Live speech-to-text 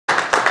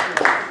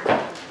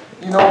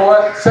You know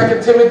what?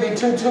 2 Timothy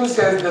 2:2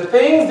 says, the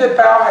things that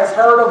thou hast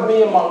heard of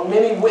me among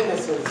many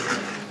witnesses,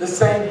 the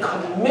same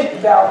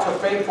commit thou to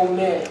faithful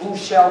men who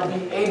shall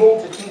be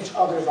able to teach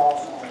others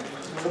also.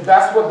 So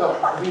that's what the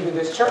heartbeat of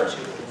this church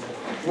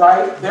is,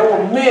 right? There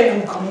were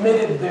men who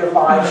committed their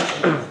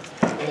lives to me,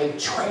 and they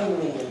trained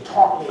me and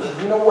taught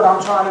me. You know what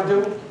I'm trying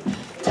to do?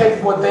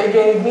 Take what they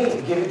gave me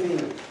and give it to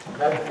you.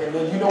 And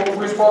then you know what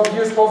you're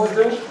supposed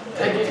to do?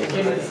 Take it and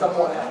give it to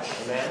someone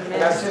else. Amen.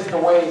 And that's just the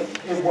way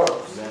it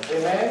works.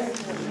 Amen?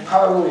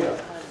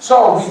 Hallelujah.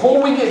 So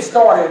before we get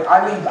started,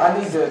 I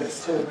need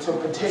to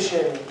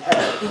petition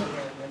heaven.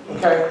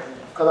 Okay?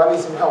 Because I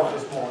need some help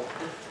this morning.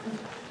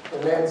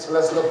 Amen? So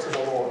let's look to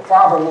the Lord.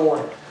 Father,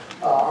 Lord,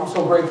 I'm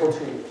so grateful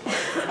to you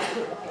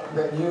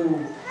that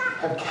you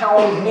have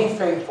counted me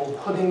faithful,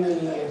 putting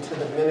me into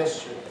the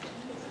ministry.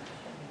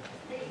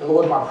 And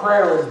Lord, my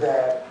prayer is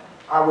that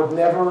I would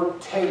never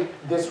take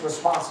this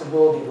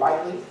responsibility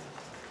lightly.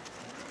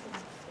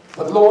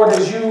 But Lord,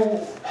 as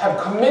you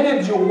have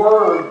committed your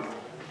word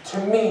to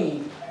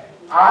me,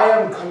 I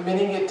am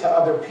committing it to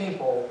other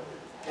people.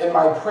 And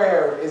my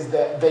prayer is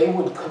that they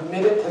would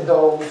commit it to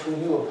those who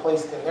you have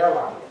placed in their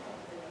life,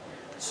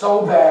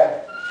 so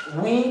that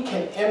we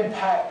can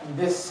impact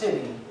this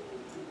city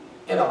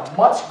in a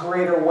much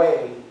greater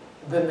way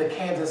than the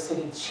Kansas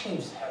City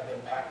Chiefs have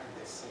impacted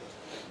this city.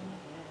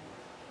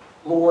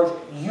 Lord,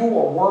 you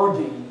are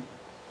worthy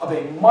of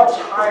a much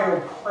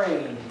higher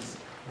praise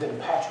than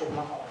Patrick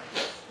Mahomes.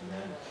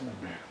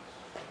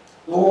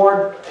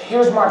 Lord,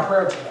 here's my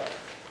prayer today.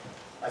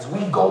 As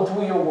we go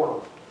through your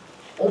word,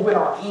 open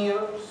our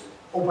ears,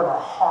 open our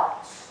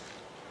hearts,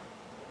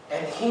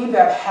 and he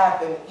that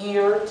hath an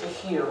ear to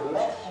hear,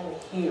 let him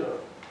hear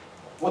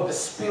what the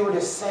Spirit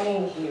is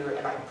saying here.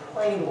 And I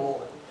pray,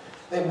 Lord,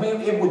 that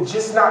it would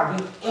just not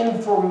be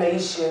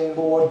information,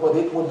 Lord, but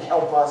it would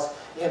help us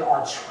in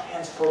our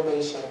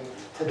transformation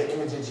to the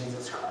image of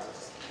Jesus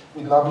Christ.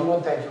 We love you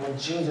and thank you in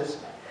Jesus'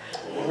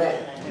 name.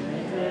 Amen.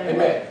 Amen.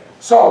 Amen.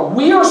 So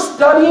we are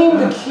studying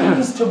the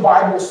keys to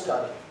Bible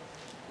study.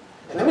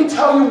 And let me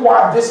tell you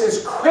why this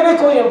is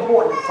critically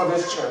important for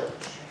this church.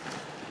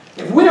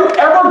 If we are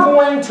ever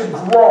going to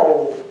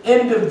grow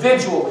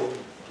individually,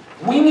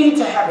 we need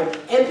to have an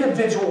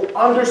individual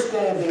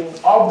understanding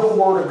of the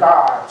Word of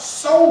God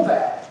so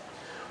that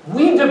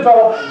we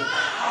develop a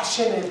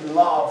passionate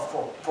love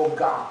for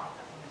God.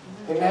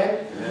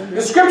 Amen? Amen?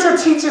 The scripture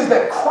teaches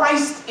that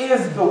Christ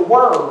is the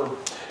Word.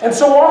 And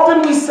so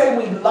often we say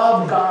we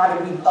love God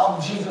and we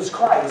love Jesus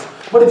Christ.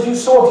 But if you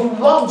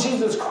love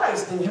Jesus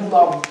Christ, then you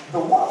love the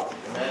Word.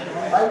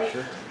 Right?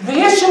 The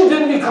issue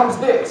then becomes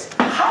this.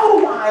 How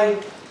do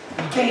I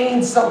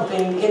gain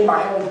something in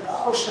my own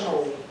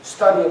personal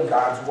study of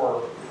God's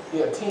Word?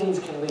 Yeah, teens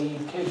can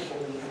leave, kids can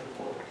leave.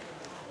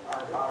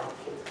 All right,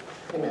 kids.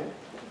 Amen.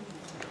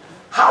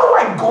 How do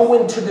I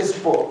go into this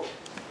book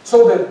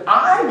so that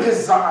I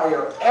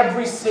desire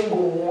every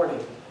single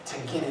morning to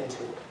get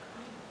into it?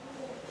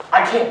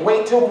 I can't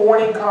wait till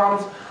morning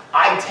comes.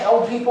 I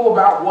tell people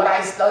about what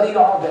I studied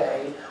all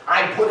day.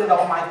 I put it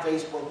on my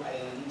Facebook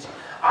page.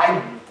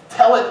 I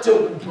tell it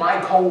to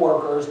my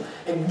coworkers,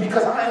 and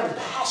because I am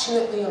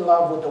passionately in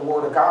love with the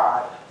Word of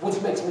God,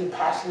 which makes me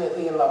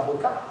passionately in love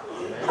with God.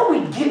 How do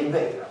we get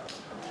there?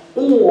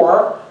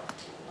 Or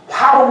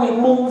how do we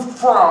move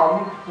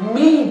from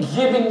me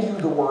giving you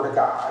the Word of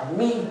God,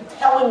 me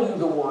telling you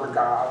the Word of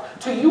God,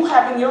 to you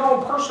having your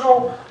own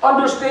personal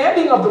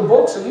understanding of the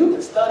book so you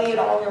can study it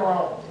on your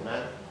own?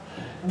 Amen.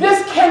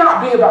 This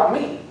cannot be about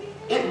me.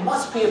 It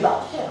must be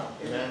about Him.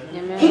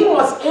 Amen. He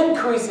must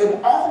increase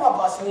and all of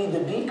us need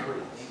to decrease.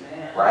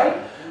 Right?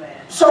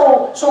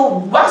 So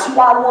that's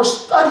why we're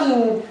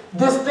studying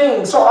this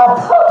thing. So our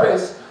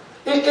purpose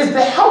is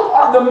to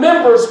help the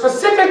members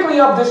specifically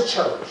of this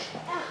church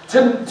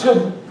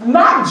to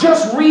not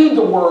just read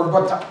the Word,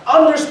 but to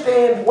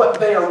understand what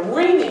they are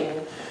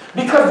reading.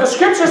 Because the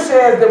scripture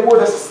says that we're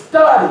to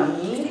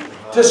study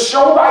to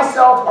show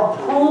thyself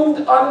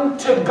approved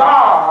unto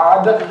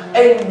God,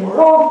 a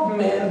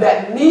workman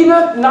that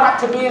needeth not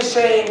to be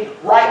ashamed,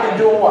 rightly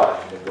doing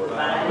what?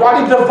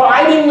 Rightly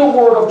dividing the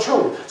word of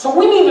truth. So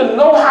we need to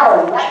know how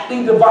to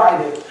rightly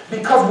divide it,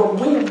 because when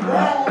we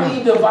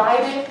wrongly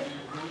divide it,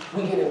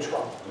 we get in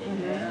trouble.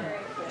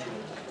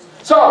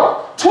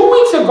 So 2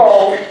 weeks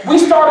ago, we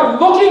started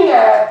looking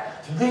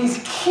at these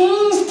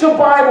keys to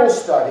Bible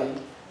study,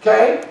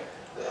 okay?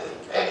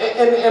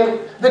 And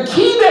the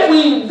key that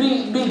we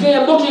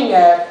began looking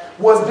at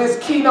was this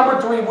key number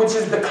 3, which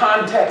is the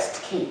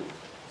context key,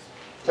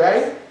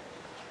 okay?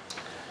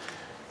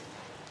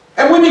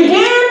 And we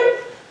began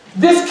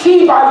this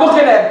key by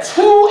looking at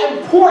 2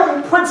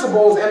 important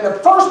principles, and the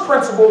first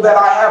principle that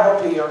I have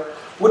up here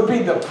would be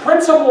the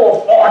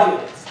principle of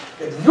audience.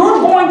 If you're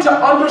going to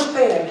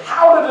understand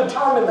how to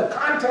determine the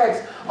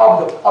context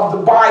of the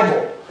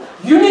Bible,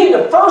 you need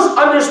to first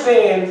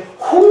understand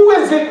who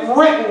is it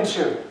written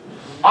to.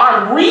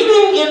 I'm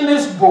reading in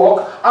this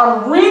book,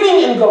 I'm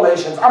reading in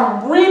Galatians,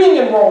 I'm reading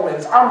in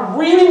Romans, I'm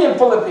reading in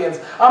Philippians,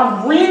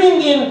 I'm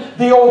reading in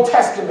the Old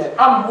Testament,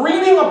 I'm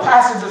reading a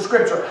passage of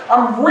Scripture,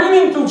 I'm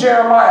reading through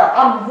Jeremiah,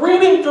 I'm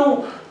reading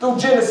through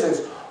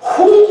Genesis.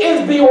 Who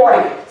is the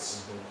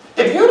audience?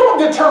 If you don't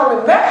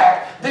determine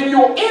that, then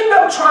you'll end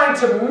up trying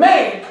to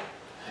make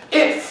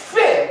it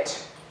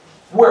fit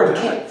where it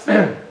can't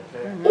fit.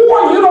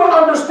 Or you don't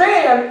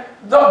understand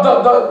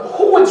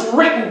who it's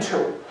written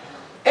to.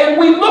 And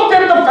we looked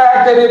at the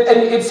fact that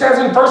it says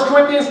in 1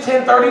 Corinthians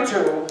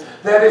 10:32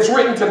 that it's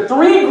written to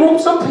three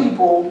groups of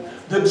people: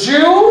 the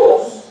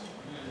Jews,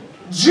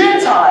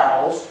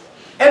 Gentiles,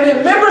 and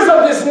then members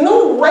of this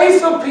new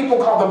race of people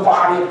called the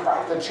body of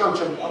Christ, the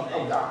church of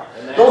God.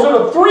 Amen. Those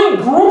are the three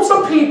groups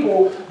of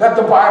people that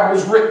the Bible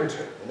is written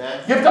to.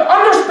 Amen. You have to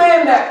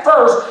understand that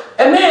first,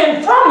 and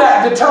then from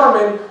that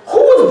determine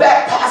who is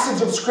that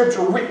passage of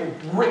Scripture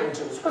written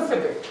to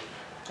specifically.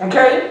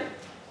 Okay?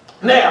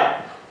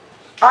 Now,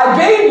 I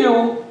gave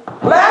you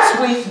last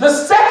week the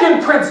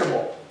second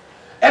principle,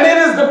 and it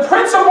is the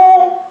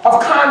principle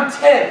of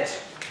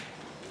content.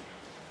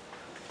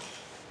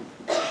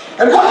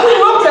 And what we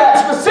looked at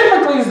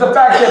specifically is the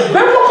fact that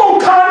biblical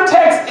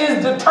context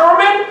is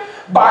determined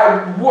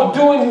by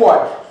doing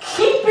what?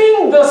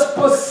 Keeping the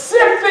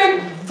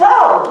specific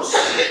verse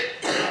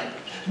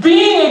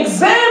being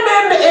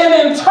examined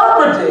and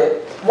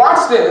interpreted,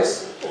 watch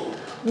this,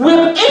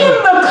 within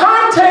the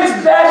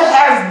context that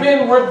has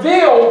been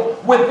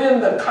revealed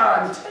within the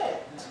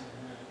content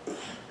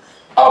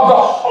of the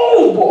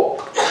whole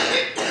book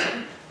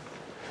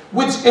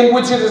in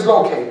which it is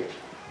located.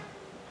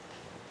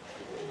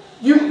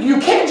 You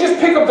can't just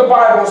pick up the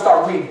Bible and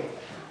start reading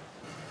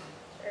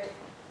it.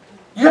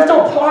 You have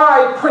to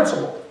apply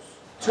principles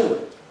to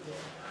it.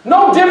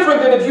 No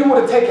different than if you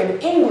were to take an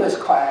English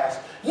class,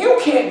 you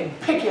can't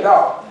pick it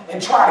up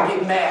and try to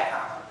get math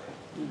out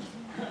of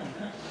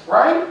it.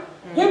 Right?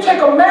 You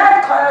take a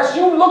math class,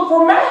 you look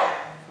for math.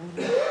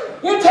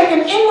 You take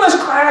an English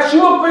class,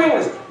 you look for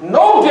English.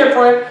 No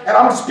different, and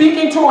I'm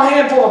speaking to a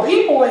handful of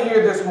people in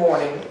here this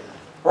morning,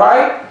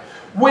 right?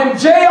 When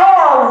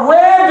JR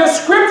read the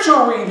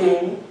scripture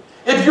reading,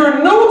 if you're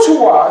new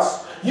to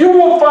us, you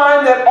will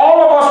find that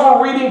all of us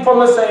were reading from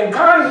the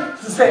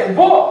same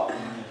book,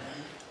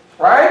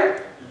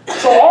 right?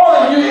 So all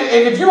of you,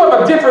 and if you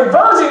have a different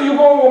version, you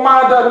go, well,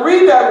 mine doesn't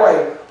read that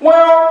way.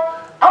 Well,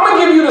 I'm going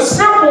to give you the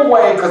simple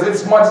way because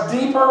it's much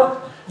deeper.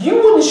 You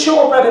wouldn't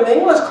show up at an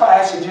English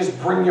class and just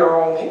bring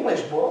your own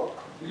English book.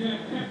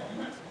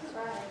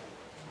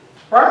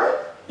 Right?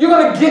 You're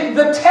going to get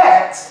the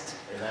text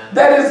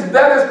that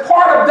is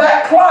part of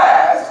that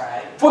class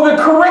for the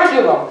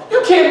curriculum.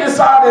 You can't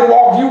decide that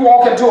you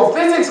walk into a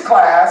physics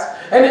class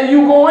and then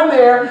you go in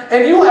there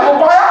and you have a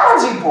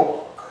biology book.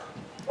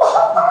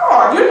 Well, come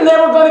on, you're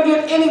never going to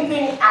get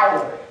anything out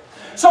of it.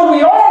 So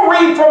we all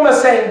read from the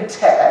same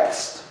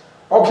text,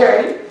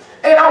 okay?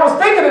 And I was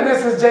thinking of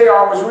this as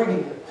JR was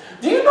reading it.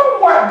 Do you know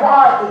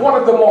why one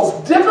of the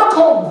most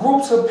difficult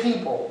groups of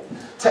people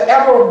to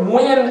ever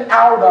win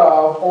out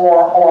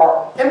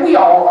of, and we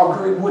all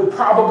would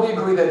probably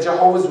agree that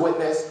Jehovah's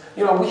Witness,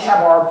 we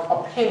have our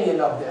opinion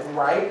of them,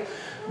 right?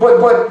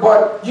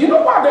 But you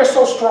know why they're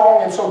so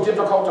strong and so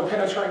difficult to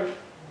penetrate?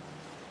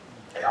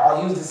 They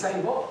all use the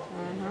same book.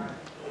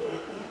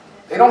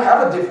 They don't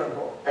have a different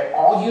book. They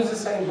all use the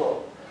same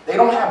book. They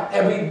don't have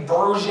every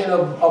version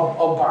of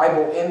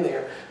Bible in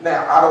there.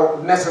 Now, I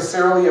don't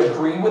necessarily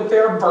agree with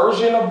their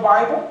version of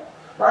Bible,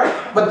 right?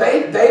 But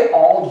they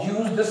all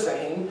use the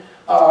same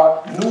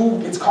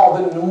it's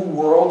called the New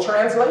World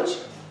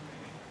Translation.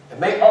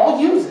 And they all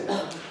use it.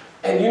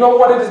 And you know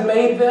what it has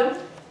made them?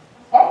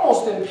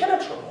 Almost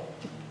impenetrable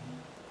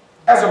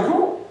as a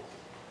group.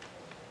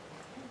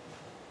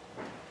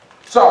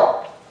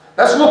 So,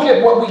 let's look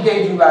at what we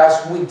gave you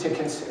last week to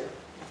consider.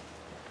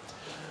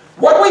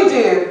 What we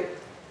did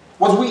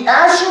was we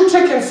asked you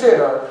to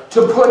consider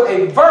to put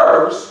a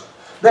verse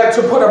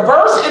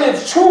in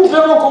its true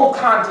biblical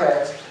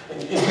context.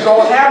 And if you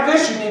don't have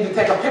this, you need to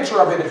take a picture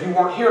of it if you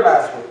weren't here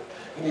last week.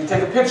 You need to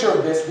take a picture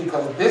of this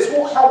because this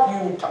will help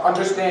you to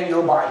understand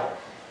your Bible.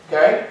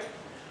 Okay?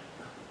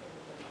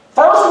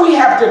 First, we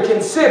have to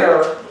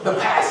consider the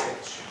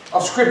passage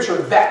of Scripture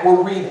that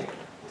we're reading.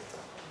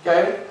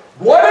 Okay?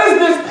 What is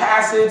this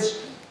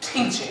passage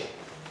teaching?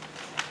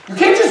 You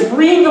can't just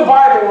read the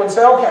Bible and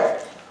say, okay,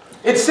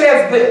 it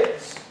says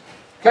this.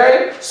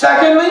 Okay?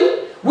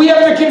 Secondly, we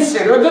have to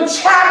consider the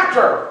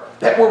chapter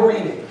that we're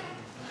reading.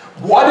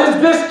 What is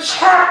this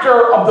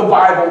chapter of the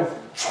Bible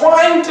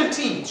trying to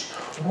teach?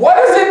 What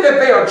is it that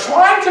they are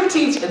trying to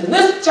teach in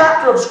this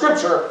chapter of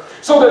Scripture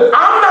so that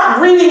I'm not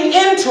reading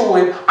into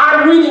it,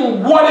 I'm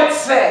reading what it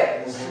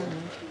says?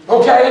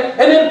 Okay? And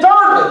then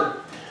thirdly,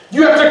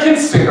 you have to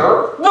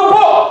consider the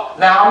book.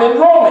 Now I'm in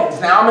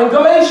Romans, now I'm in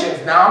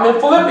Galatians, now I'm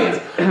in Philippians.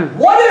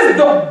 What is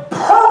the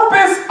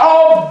purpose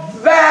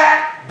of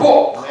that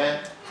book?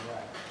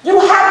 You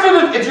have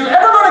to, if you're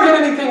ever going to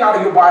get anything out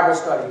of your Bible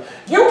study,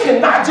 you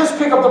cannot just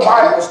pick up the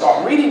Bible and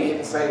start reading it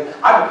and say,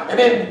 and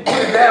then put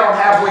it down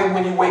halfway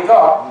when you wake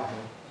up.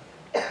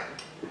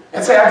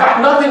 and say, I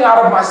got nothing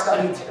out of my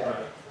study today.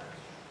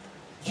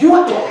 You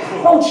have to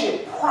approach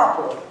it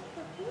properly.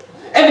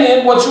 And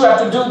then what you have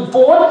to do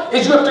for it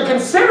is you have to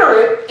consider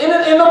it in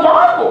the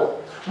Bible.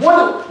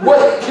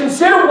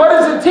 Consider what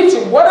is it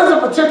teaching? What is a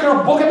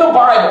particular book in the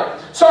Bible?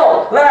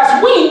 So,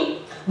 last week,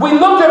 we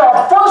looked at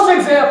our first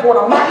example, and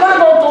I'm not going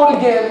to go through it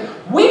again.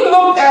 We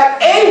looked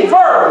at a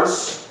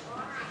verse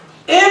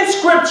in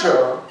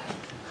Scripture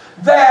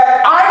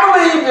that I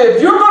believe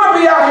if you're going to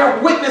be out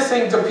here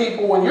witnessing to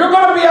people, and you're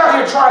going to be out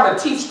here trying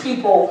to teach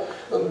people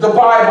the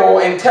Bible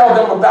and tell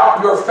them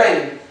about your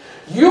faith,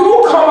 you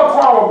will come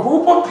across a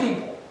group of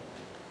people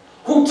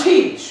who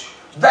teach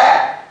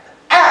that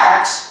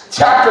Acts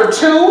chapter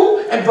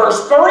 2 and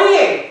verse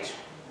 38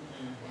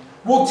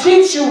 will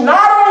teach you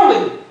not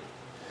only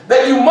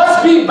that you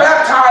must be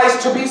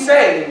baptized to be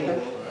saved,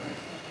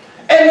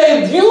 and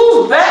they've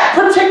used that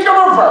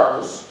particular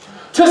verse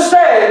to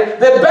say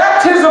that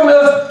baptism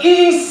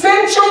is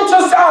essential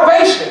to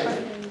salvation.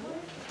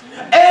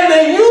 And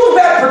they use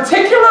that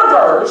particular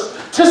verse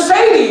to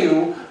say to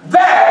you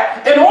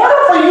that in order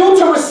for you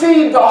to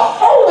receive the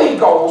Holy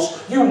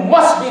Ghost, you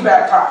must be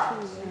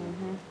baptized.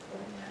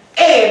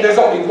 And there's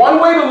only one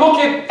way to look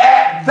at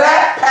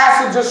that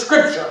passage of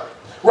Scripture,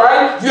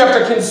 right? You have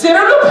to consider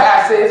the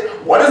passage.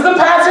 What is the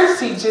passage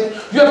teaching?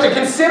 You have to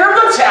consider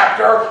the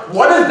chapter.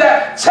 What is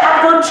that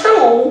chapter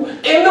 2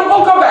 in the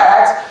book of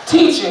Acts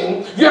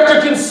teaching? You have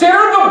to consider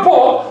the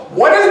book.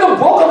 What is the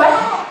book of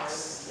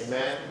Acts?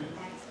 Amen.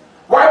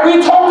 Right?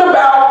 We talked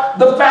about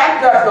the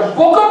fact that the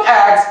book of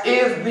Acts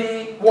is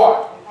the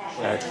what?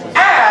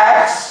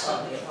 Acts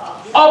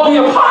of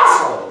the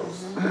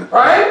apostles,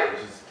 right?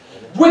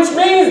 Which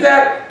means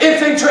that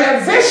it's a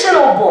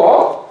transitional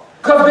book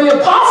because the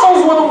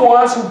apostles were the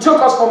ones who took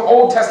us from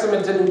Old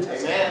Testament to New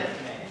Testament.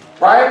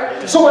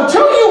 Right? So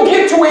until you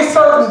get to a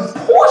certain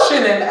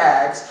portion in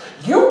Acts,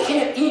 you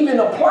can't even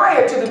apply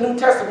it to the New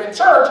Testament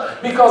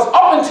church because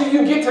up until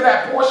you get to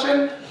that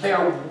portion,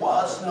 there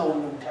was no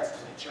New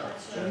Testament church.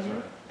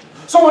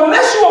 So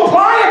unless you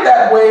apply it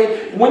that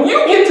way, when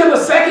you get to the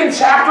second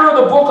chapter of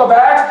the book of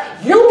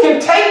Acts, you can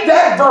take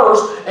that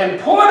verse and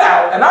pull it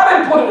out. And I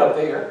didn't put it up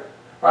there,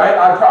 right?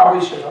 I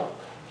probably should have.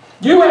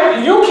 You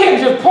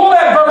can't just pull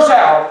that verse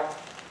out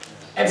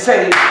and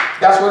say,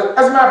 that's what,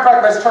 as a matter of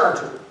fact, let's turn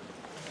to it.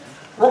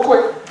 Real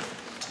quick,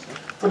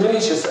 for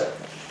Denisha's sake.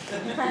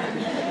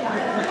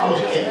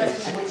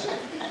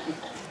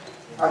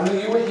 I knew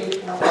you were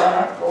here. No,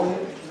 go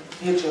ahead.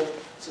 Hit you.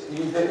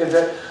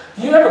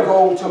 You ever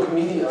go to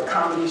a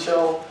comedy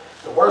show?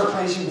 The worst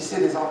place you can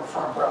sit is on the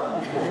front row.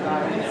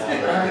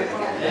 Right?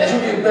 You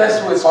get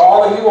messed with, so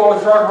all of you on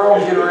the front row,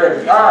 get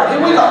ready. All right,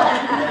 here we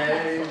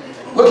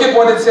go. Look at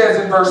what it says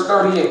in verse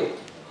 38.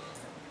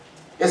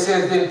 It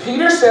says, Then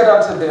Peter said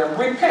unto them,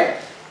 Repent,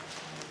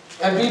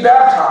 and be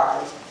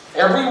baptized,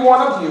 every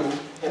one of you,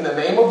 in the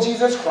name of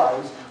Jesus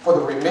Christ, for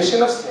the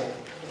remission of sin,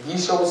 and ye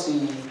shall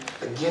receive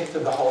the gift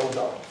of the Holy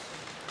Ghost.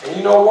 And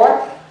you know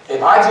what?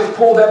 If I just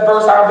pull that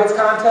verse out of its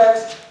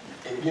context,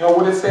 you know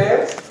what it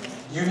says?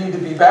 You need to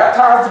be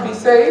baptized to be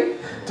saved,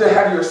 to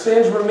have your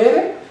sins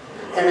remitted.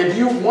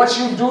 And once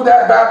you do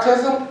that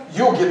baptism,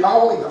 you'll get the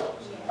Holy Ghost.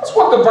 That's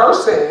what the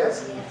verse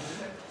says.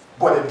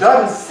 But it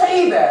doesn't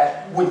say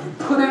that when you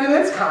put it in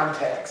its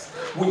context.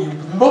 When you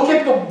look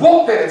at the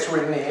book that it's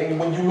written in,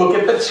 when you look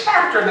at the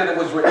chapter that it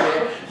was written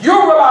in,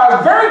 you'll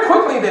realize very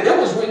quickly that it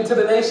was written to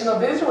the nation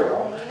of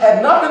Israel.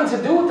 Had nothing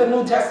to do with the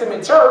New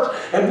Testament church.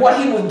 And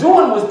what he was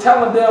doing was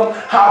telling them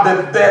how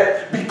that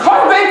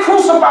because they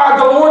crucified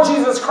the Lord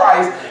Jesus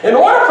Christ, in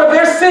order for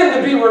their sin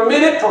to be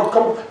remitted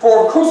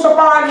for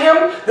crucifying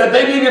him, that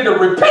they needed to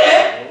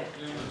repent,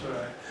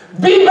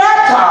 be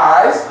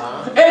baptized,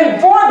 and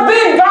for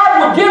then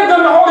God would give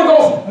them the Holy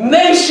Ghost,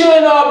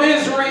 nation of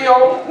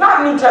Israel,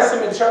 not New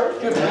Testament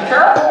church. You have to be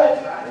careful.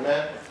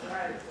 Amen.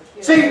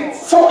 See,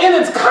 so in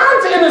its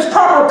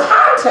proper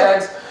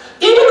context,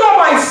 even though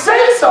I might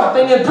say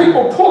something and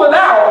people pull it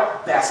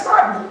out, that's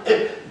not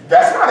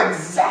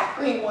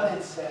exactly what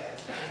it says.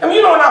 And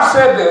you know, and I've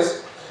said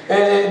this,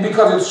 and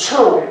because it's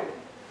true,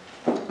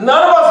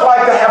 none of us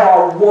like to have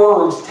our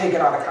words taken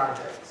out of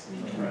context.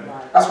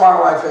 That's why I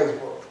don't like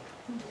Facebook.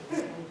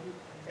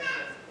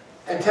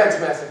 And text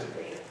messaging,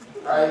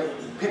 right?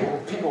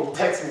 People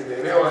text me,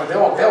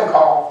 they'll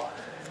call.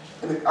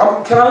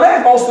 Can I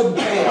let most of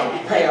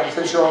Pam,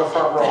 since you're on the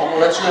front row, I'm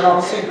going to let you in on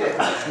a secret.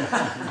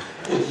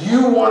 If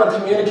you want to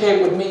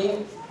communicate with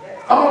me,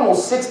 I'm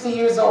almost 60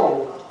 years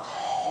old.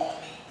 Call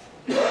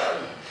me.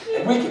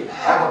 And we can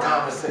have a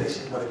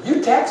conversation. But if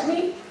you text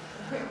me,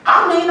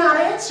 I may not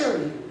answer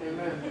you.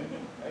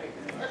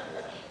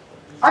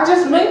 I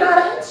just may not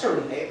answer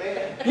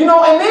you. You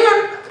know, and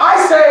then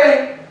I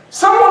say,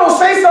 someone will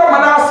say something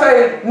and I'll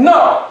say,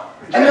 no.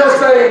 And they'll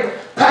say,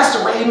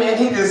 Pastor Ray, man,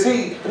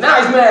 now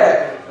he's mad at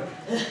me.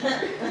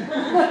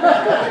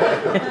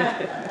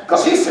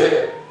 Because he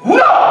said,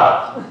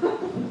 no.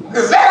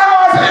 Is that how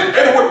I said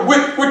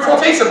it? With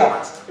quotation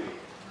marks.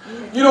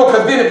 You know,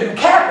 because then if you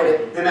cap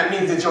it, then that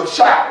means that you're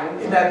shouting.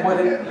 Isn't that how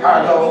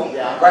it goes?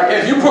 Right? And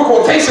if you put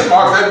quotation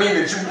marks, that means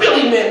that you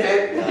really meant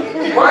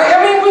it. Right?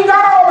 I mean, we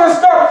got all this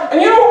stuff.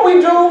 And you know what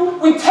we do?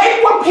 We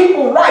take what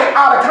people write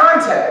out of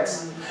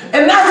context.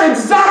 And that's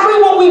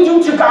exactly what we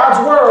do to God's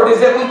word, is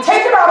that we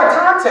take it out of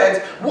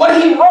context, what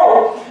he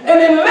wrote, and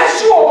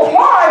unless you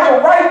apply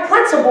the right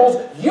principles,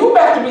 you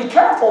have to be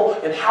careful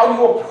in how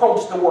you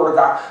approach the word of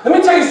God. Let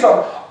me tell you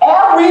something.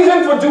 Our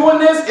reason for doing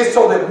this is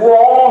so that we're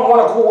all on one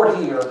accord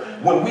here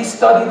when we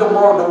study the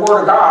word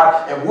of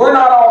God, and we're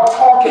not all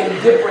talking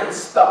different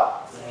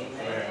stuff.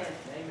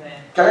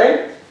 Amen.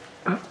 Okay?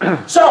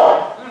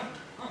 So,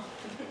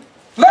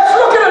 let's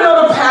look at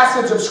another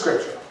passage of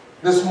scripture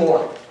this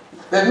morning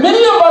that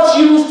many of us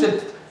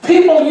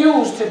people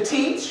use to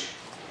teach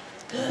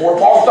or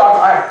false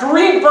doctrine. I have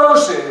 3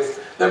 verses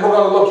that we're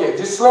going to look at.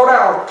 Just slow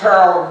down,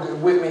 Carol,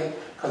 with me,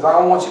 because I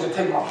don't want you to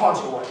take my punch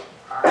away.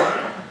 All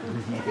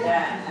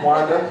right?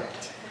 Wanda?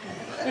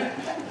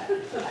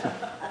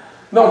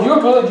 No, you're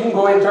good. You can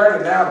go ahead and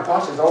turn it down. The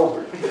punch is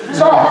over.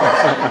 So,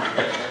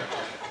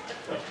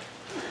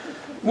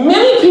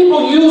 many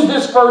people use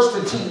this verse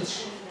to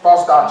teach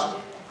false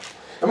doctrine.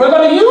 And we're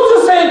going to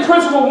use the same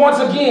principle once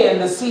again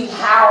to see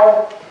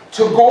how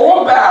to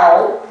go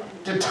about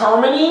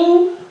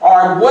determining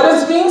what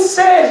is being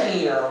said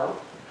here.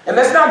 And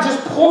let's not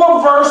just pull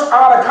a verse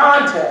out of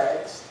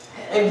context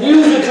and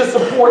use it to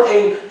support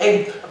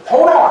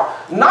hold on,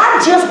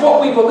 not just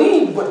what we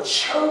believe, but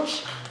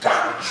church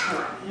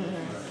doctrine.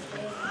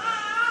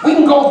 We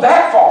can go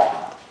that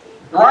far,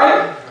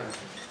 right?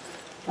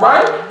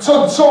 Right?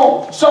 So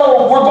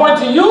we're going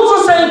to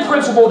use the same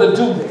principle to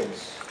do this.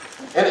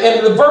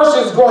 And the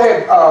verses, go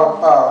ahead,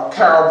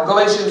 Carol,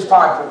 Galatians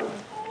 5:4.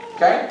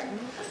 Okay?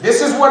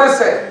 This is what it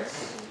says.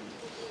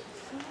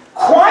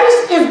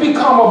 Christ is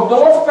become of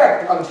no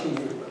effect unto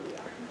you.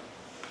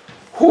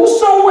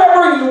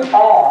 Whosoever you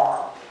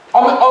are,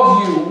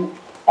 of you,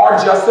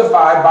 are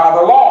justified by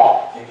the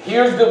law. And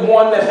here's the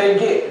one that they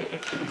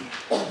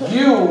get.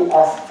 You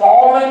are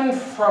fallen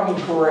from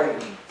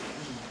grace.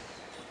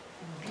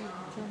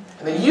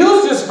 And they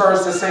use this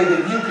verse to say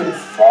that you can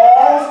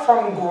fall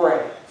from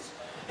grace.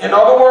 In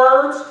other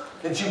words,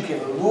 that you can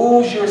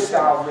lose your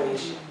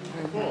salvation.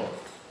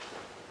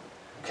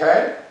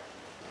 Okay?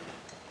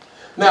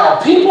 Now,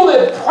 people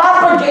that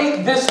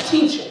propagate this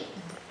teaching,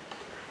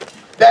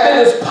 that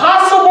it is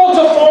possible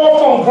to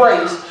fall from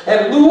grace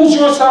and lose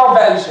your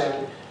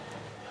salvation,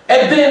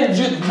 and then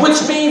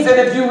which means that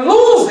if you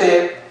lose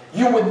it,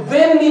 you would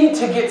then need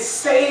to get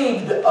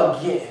saved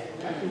again.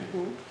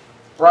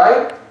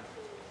 Right?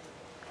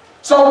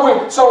 So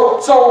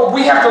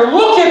we have to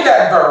look at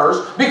that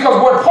verse,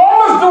 because what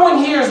Paul is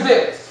doing here is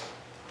this.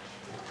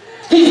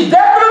 He's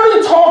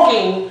definitely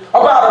talking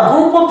about a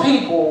group of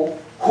people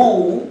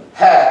who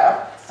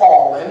have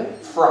fallen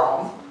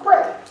from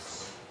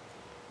grace.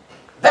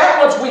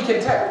 That much we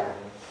can tell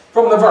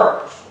from the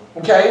verse.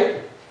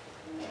 Okay?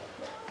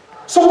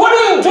 So what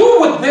do you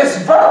do with this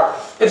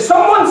verse? If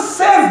someone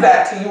says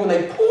that to you and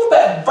they pull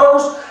that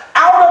verse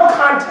out of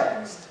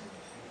context,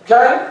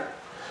 okay?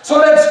 So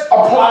let's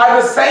apply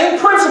the same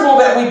principle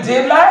that we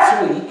did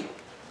last week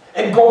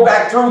and go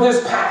back through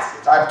this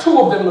passage. I have 2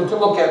 of them to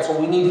look at, so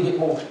we need to get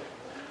moving.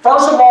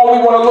 First of all,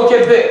 we want to look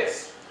at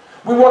this.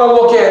 We want to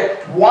look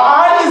at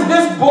why is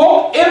this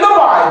book in the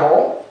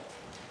Bible,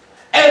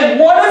 and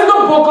what is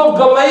the book of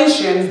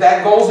Galatians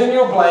that goes in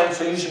your blank,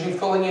 so you should be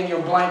filling in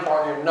your blank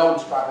on your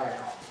notes by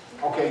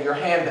now. Okay, your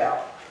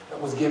handout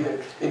that was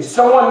given. If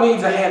someone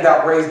needs a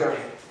handout, raise their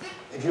hand.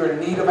 If you're in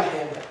need of a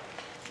handout.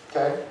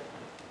 Okay?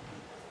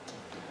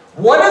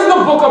 What is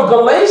the book of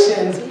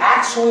Galatians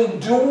actually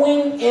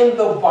doing in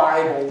the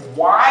Bible?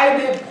 Why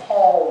did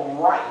Paul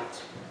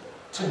write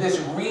to this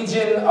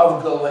region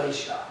of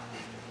Galatia?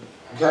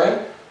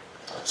 Okay?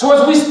 So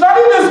as we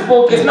study this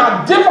book, it's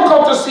not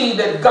difficult to see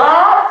that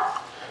God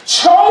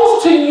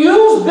chose to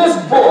use this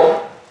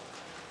book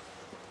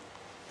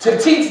to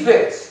teach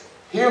this.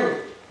 Hear me.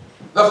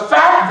 The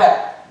fact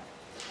that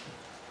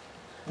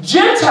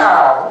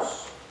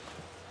Gentiles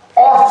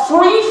are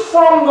free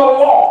from the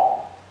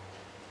law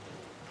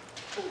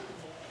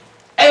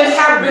and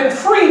have been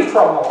freed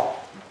from the law.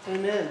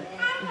 Amen.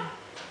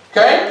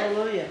 Okay?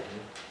 Hallelujah.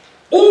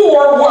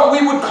 Or what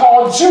we would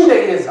call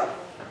Judaism.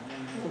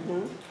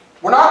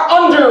 We're not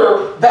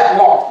under that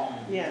law.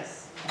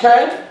 Yes.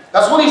 Okay?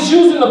 That's what he's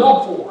using the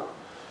book for.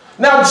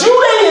 Now,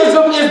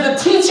 Judaism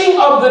is the teaching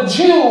of the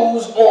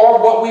Jews,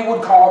 or what we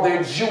would call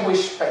their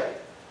Jewish faith.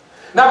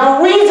 Now,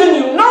 the reason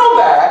you know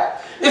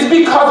that is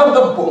because of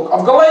the book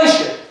of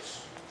Galatians.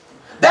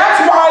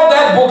 That's why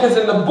that book is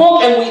in the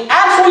book, and we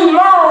actually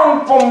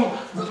learn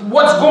from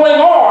what's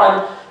going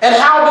on and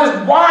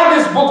why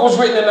this book was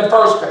written in the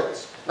first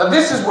place. Now,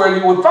 this is where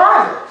you would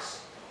find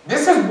this.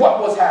 This is what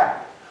was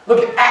happening.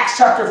 Look at Acts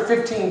chapter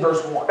 15,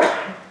 verse 1.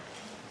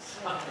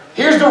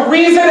 Here's the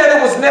reason that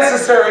it was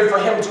necessary for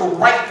him to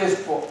write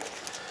this book.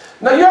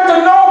 Now, you have to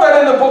know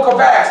that in the book of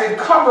Acts, it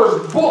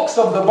covers books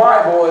of the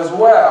Bible as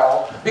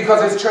well,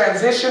 because it's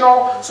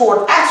transitional,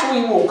 so it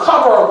actually will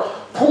cover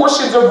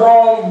portions of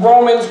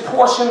Romans,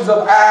 portions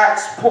of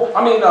Acts,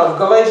 of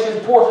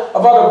Galatians,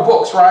 of other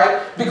books,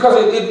 right?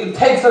 Because it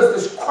takes us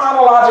this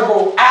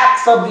chronological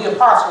Acts of the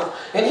apostles.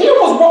 And here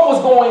was what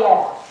was going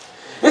on.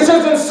 It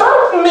says, and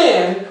certain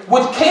men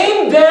which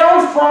came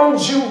down from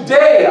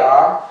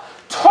Judea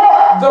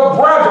taught the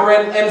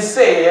brethren and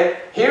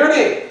said, here it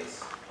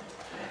is,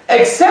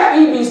 except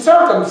ye be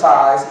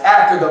circumcised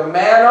after the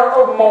manner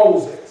of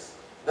Moses.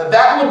 Now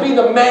that would be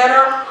the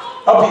manner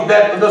of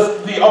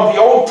the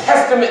Old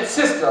Testament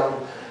system.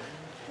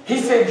 He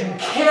said you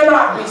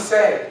cannot be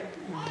saved.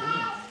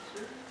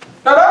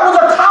 Now that was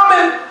a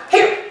common,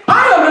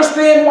 I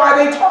understand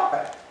why they taught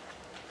that.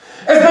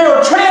 As they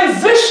were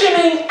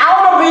transitioning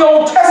out of the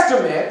Old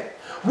Testament,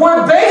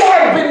 where they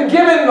had been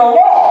given the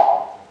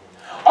law,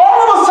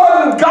 all of a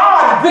sudden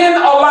God then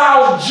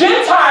allows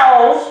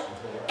Gentiles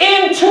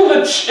through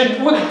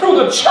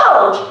the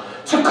church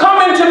to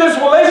come into this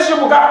relationship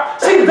with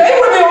God. See, they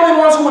were the only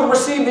ones who would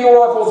receive the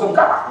oracles of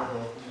God.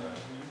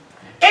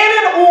 And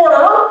in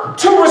order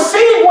to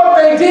receive what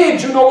they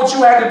did, you know what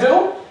you had to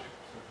do?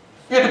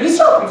 You had to be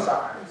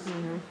circumcised.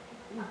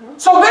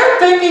 So their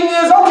thinking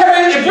is,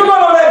 okay, if you're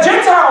going to let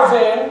Gentiles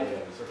in,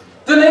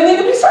 then they need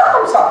to be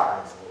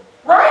circumcised.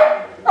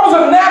 Right? That was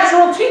a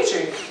natural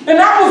teaching. And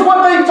that was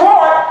what they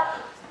taught.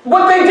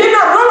 What they did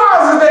not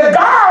realize is that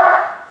God,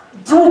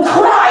 through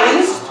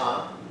Christ,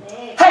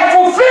 had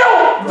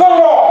fulfilled the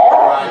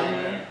law.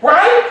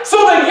 Right? So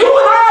that you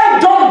and I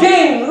don't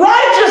gain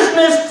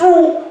righteousness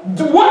through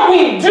what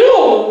we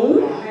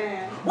do.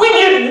 We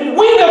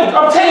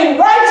obtain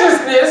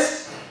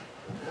righteousness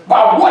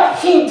by what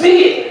He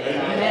did.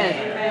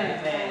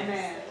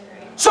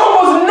 So it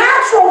was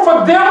natural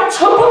for them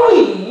to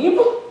believe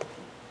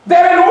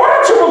that in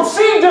order to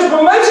receive this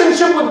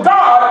relationship with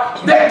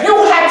God, that you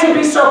had to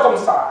be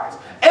circumcised.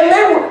 And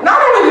they were, not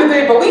only did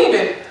they believe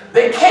it,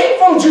 they came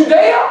from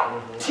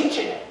Judea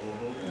teaching it.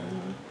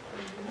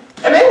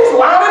 And they was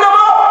lining them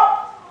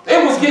up.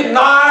 They was getting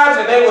knives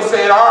and they was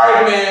saying, all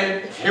right,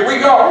 man, here we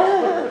go.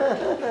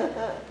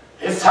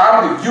 It's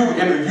time to, you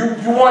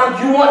want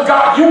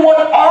God, you want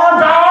our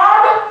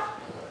God?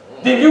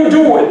 Then you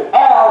do it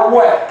our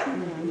way.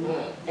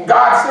 And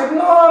God said,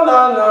 no,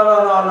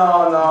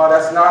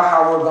 that's not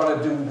how we're going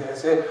to do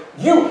this. Here's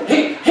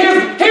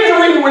the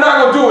reason we're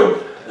not going to do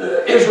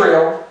it,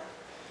 Israel.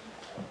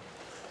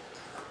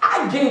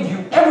 I gave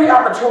you every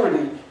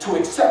opportunity to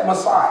accept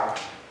Messiah.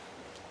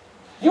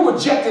 You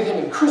rejected Him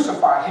and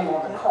crucified Him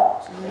on the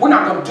cross. We're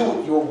not going to do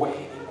it your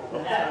way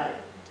anymore.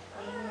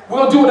 We're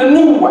going to do it a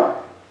new way.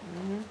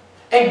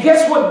 And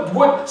guess what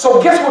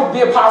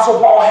the Apostle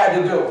Paul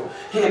had to do?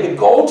 He had to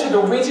go to the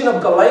region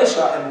of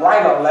Galatia and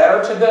write a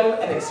letter to them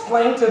and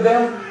explain to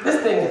them,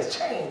 this thing has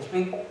changed,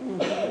 people.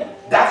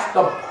 That's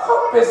the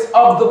purpose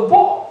of the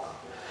book.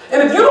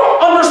 And if you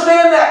don't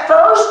understand that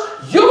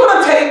first, you're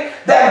going to take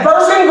that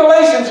verse in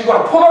Galatians, you're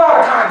going to pull it out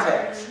of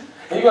context,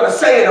 and you're going to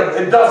say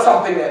it does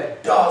something that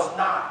it does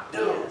not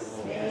do.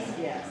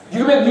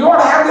 You ought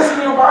to have this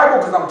in your Bible,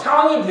 because I'm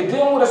telling you, if you're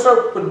dealing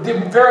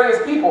with various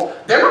people,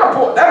 they're going to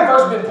pull, that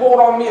verse has been pulled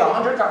on me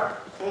 100 times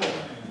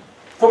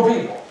from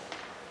people.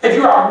 If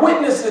you're out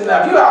witnessing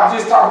that, if you're out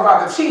just talking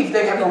about the chief,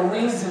 they have no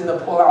reason to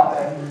pull out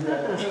that.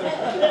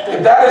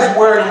 If that is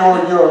where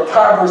your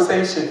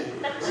conversation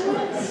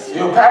is.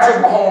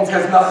 Patrick Mahomes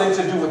has nothing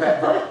to do with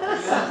that verse.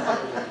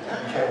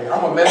 Okay, I'm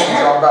going to message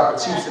y'all about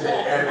the Chiefs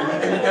today.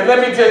 And let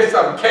me tell you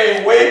something.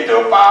 Came way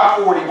till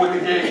 5:40 when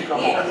the game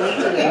come on.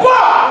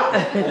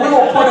 But we're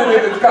going to put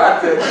it in the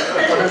context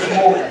for this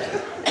moment.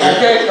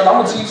 Okay? Because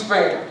I'm a Chiefs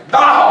fan. Die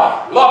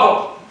hard. Love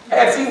them.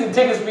 Had season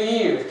tickets for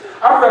years.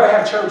 I'd rather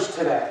have church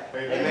today.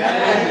 Amen.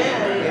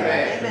 Amen.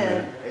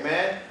 Amen.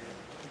 Amen.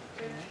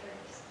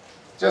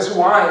 Just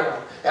who I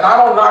am. And I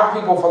don't knock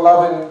people for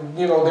loving,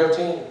 their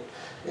team.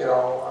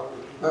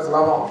 Let's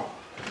love them.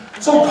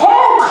 So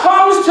Paul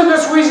comes to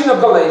this region of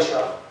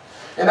Galatia.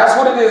 And that's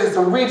what it is. It's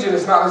a region.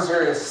 It's not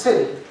necessarily a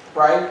city.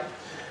 Right?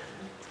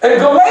 And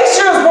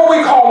Galatia is what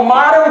we call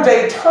modern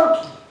day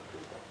Turkey.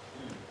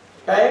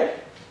 Okay?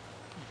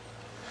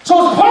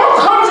 So as Paul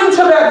comes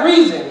into that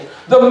region,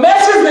 the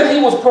message that he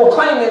was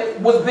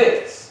proclaiming was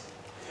this: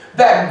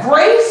 that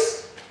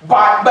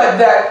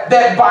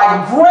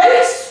by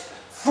grace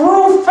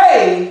through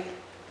faith,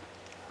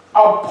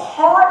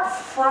 apart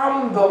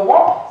from the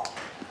law,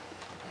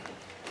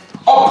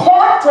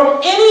 apart from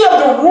any of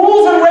the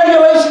rules and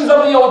regulations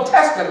of the Old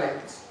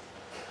Testament,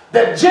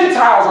 that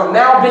Gentiles are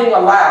now being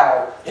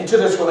allowed into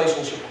this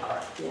relationship with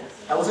Christ. Yes.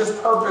 That was his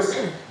purpose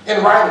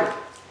in writing.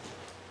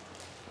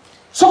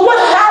 So what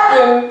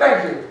happened?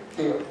 Thank you,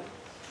 dear.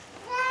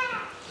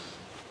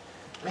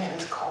 Man,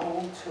 it's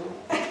cold too.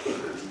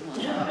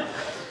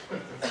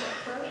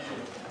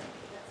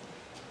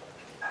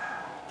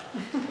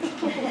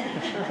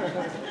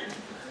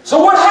 So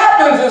what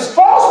happens is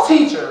false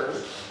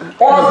teachers,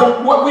 or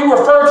what we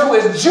refer to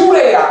as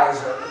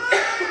Judaizers,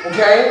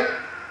 okay?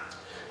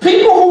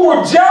 People who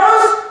were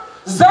zealous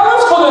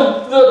for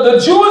the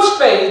Jewish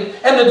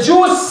faith and the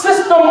Jewish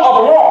system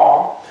of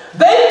law,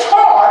 they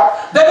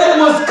taught that it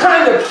was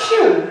kind of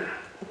cute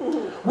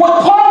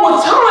what Paul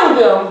was telling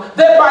them,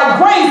 that by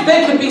grace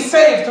they can be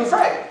saved through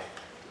faith.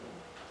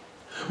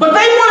 But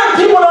they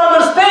wanted people to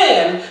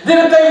understand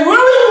that if they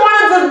really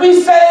wanted to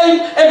be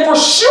saved, and for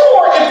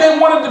sure if they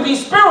wanted to be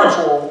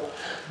spiritual,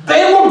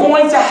 they were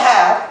going to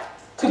have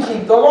to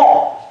keep the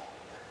law.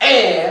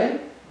 And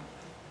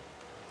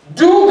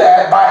do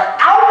that by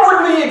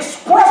outwardly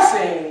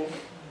expressing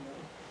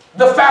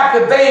the fact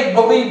that they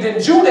believed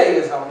in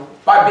Judaism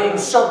by being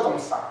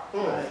circumcised.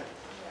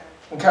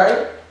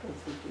 Okay?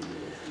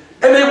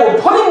 And they were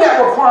putting that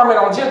requirement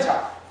on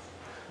Gentiles.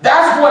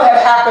 That's what had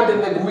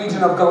happened in the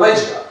region of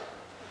Galatia.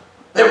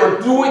 They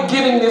were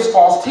giving this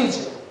false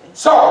teaching.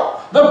 So,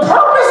 the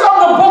purpose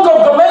of the book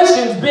of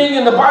Galatians being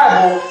in the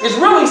Bible is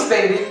really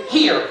stated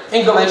here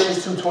in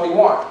Galatians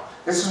 2:21.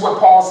 This is what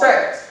Paul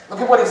says. Look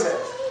at what he says.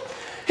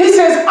 He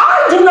says,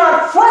 I do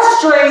not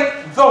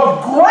frustrate the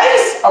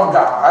grace of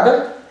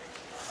God,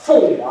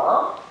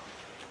 for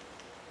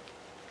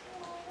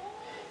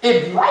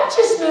if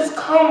righteousness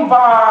come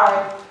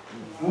by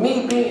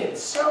me being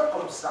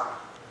circumcised,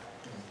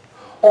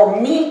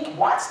 or me,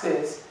 watch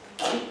this,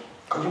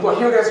 because you're going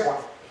to hear this one,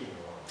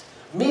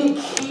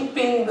 me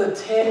keeping the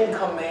 10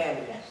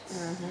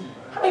 Commandments.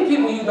 How many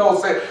people you know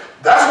say,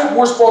 that's what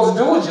we're supposed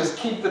to do, is just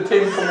keep the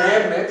 10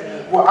 Commandments?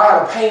 Well, I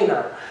had a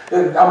painter,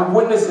 and I'm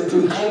witnessing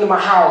to, he came to my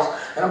house,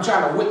 and I'm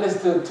trying to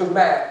witness to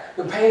Matt,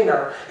 the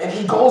painter, and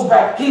he goes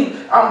back,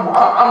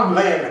 I'm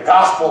laying the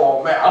gospel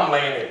on Matt, I'm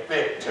laying it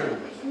thick too,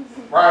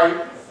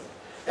 right?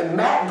 And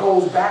Matt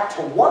goes back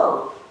to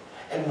work,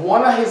 and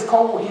one of his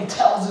he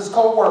tells his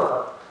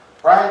co-worker,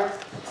 right?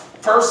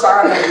 First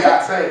sign that he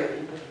got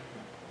saved,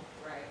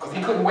 because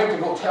he couldn't wait to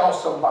go tell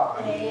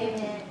somebody.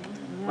 Amen.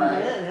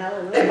 Right?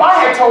 If I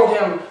had told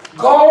him,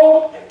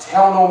 go and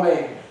tell no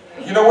man,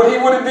 you know what he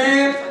would have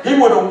did? He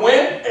would have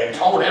went and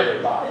told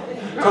everybody.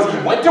 Because he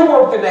went to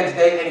work the next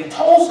day and he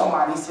told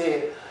somebody, he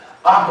said,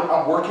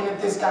 I'm working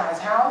at this guy's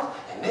house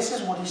and this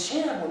is what he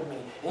shared with me.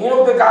 And you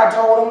know what the guy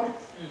told him?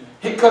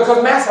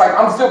 Because Matt's like,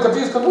 I'm still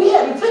confused because we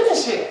hadn't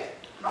finished yet.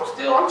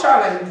 I'm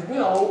trying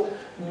to,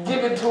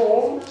 give it to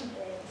him,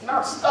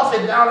 not stuff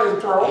it down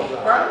his throat,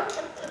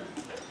 right?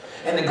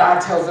 And the guy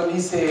tells him, he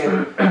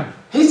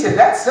said,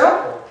 that's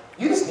simple.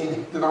 You just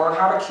need to learn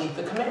how to keep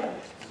the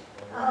commandments.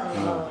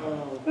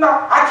 No,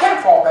 I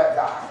can't fault that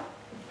guy.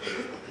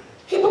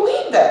 He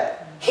believed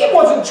that. He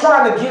wasn't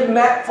trying to give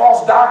Matt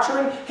false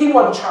doctrine. He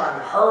wasn't trying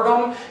to hurt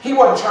him. He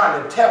wasn't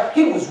trying to tell.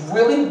 He was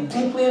really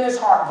deeply in his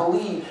heart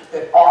believed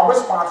that our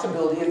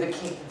responsibility is to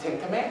keep the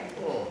 10 Commandments.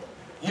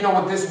 You know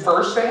what this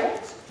verse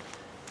says?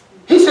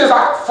 He says,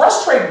 I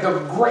frustrate the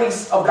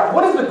grace of God.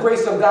 What is the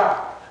grace of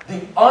God?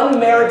 The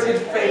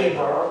unmerited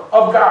favor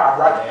of God,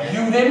 right?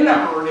 You didn't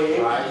earn it.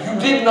 You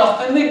did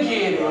nothing to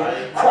get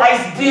it.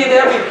 Christ did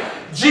everything.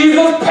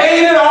 Jesus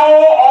paid it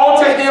all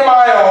to him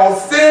I owe.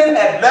 Sin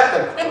had left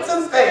a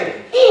crimson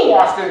stain. He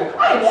washed it.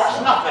 I ain't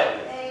washed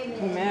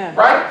nothing. Amen.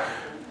 Right?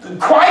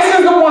 Christ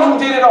is the one who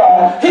did it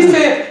all. He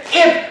said,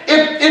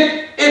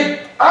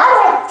 if I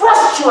don't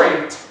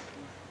frustrate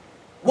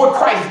what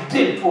Christ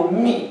did for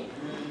me,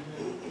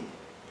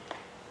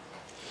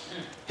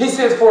 he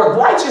says, for if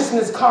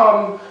righteousness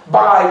come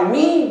by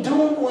me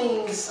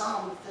doing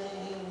something,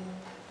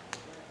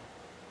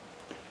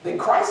 then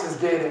Christ is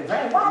dead in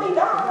vain. Why did he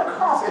die on the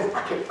cross? If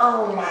I could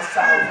earn my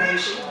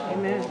salvation.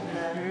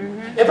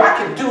 Amen. If I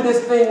could do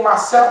this thing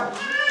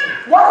myself.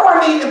 Why do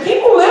I need, and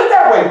people live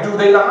that way, do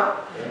they not?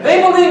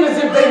 They believe as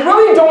if they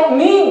really don't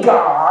need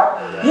God.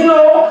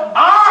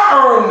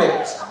 I earn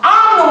this.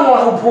 I'm the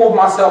one who pulled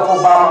myself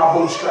up by my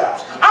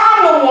bootstraps.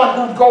 I'm the one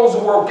who goes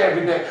to work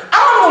every day.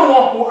 I'm the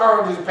one who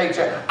earned his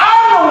paycheck.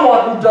 I'm the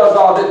one who does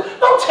all this.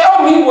 Don't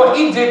tell me what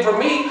he did for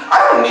me.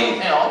 I don't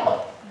need him.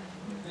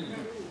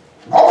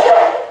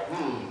 Okay.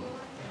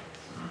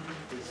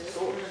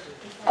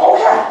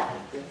 Okay.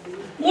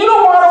 You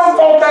know why I don't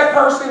fault that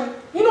person?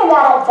 You know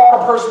why I don't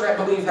fault a person that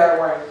believes that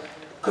way?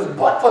 Because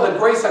but for the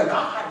grace of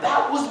God,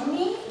 that was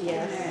me.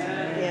 Yes.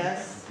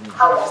 Yes.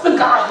 I was the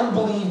guy who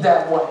believed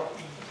that way.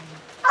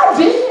 I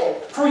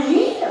did for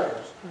years.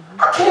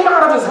 I came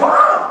out of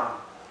Islam.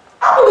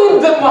 I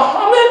believed that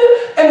Muhammad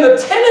and the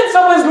tenets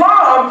of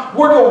Islam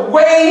were the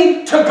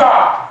way to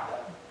God.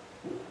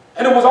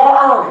 And it was all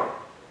earning.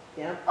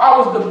 Yeah. I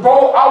was the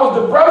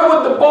brother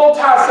with the bow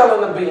tie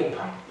selling the bean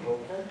pie.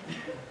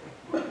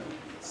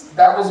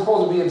 That was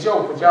supposed to be a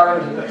joke, but y'all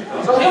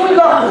didn't. So here we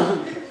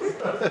go.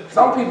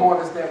 Some people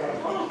understand what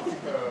I'm talking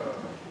about.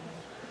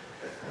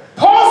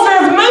 Paul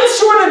says, make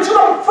sure that you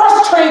don't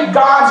frustrate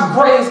God's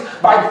grace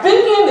by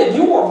thinking that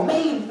you were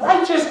made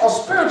righteous or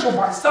spiritual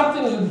by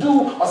something you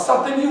do or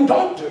something you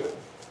don't do.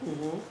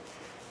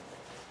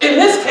 In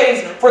this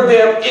case, for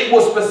them, it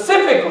was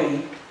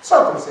specifically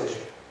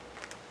circumcision.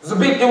 It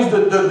was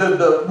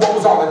what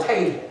was on the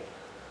table.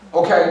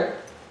 Okay?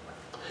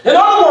 In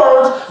other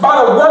words,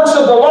 by the works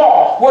of the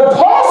law, what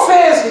Paul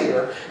says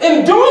here,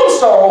 in doing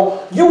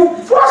so, you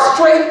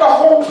frustrate the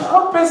whole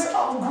purpose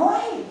of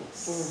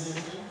grace.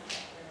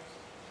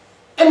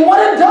 And what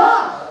it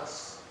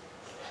does.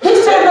 He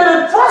said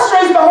that it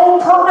frustrates the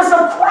whole purpose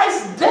of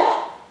Christ's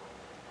death.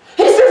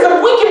 He says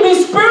that we can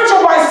be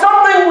spiritual by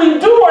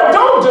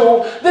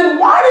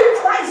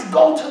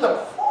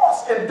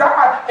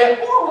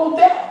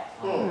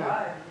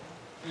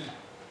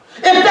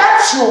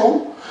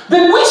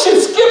then we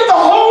should skip the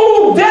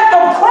whole death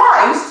of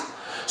Christ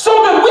so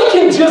that we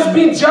can just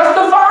be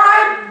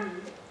justified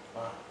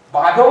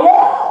by the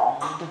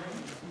law.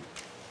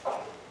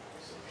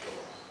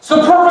 It's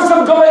the purpose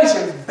of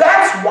Galatians.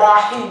 That's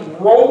why he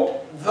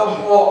wrote the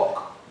book.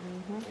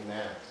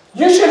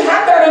 You should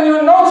have that in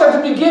your notes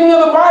at the beginning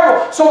of the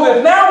Bible, so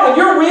that now when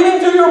you're reading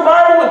through your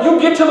Bible and you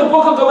get to the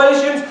book of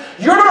Galatians,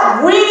 you're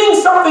not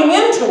reading something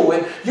into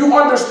it. You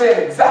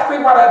understand exactly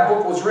why that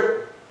book was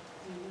written.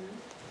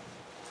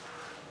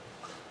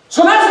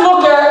 So let's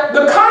look at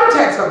the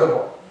context of the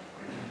book.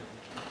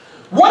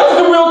 What is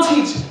the real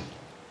teaching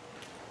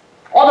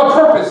or the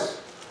purpose?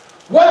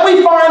 What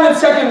we find in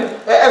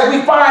as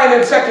we find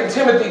in 2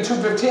 Timothy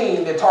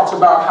 2:15, it talks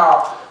about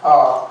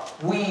how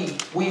we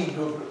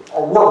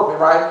are workmen,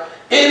 right?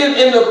 It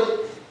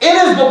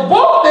is the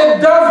book that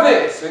does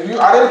this. And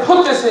I didn't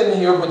put this in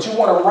here, but you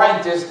want to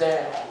write this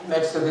down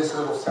next to this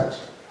little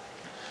section.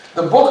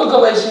 The book of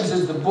Galatians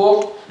is the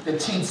book that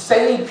teaches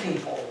saved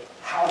people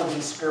how to be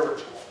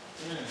spiritual.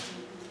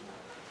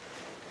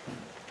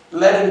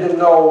 Letting them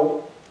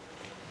know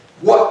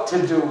what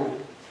to do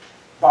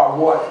by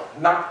what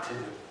not to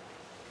do.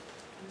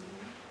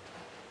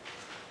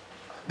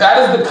 That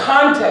is the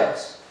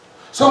context.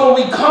 So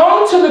when we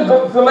come to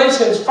the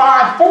Galatians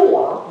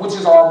 5:4, which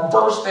is our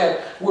verse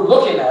that we're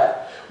looking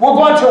at, we're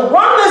going to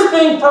run this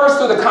thing first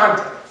through the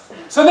context.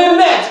 So then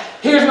next,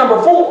 here's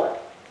number 4.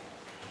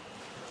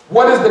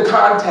 What is the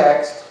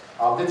context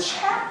of the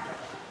chapter?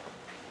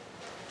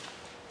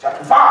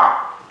 Chapter 5.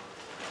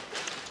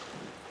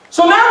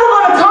 So now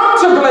we're going to come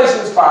to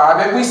Galatians 5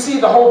 and we see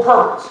the whole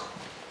purpose.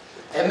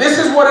 And this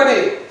is what it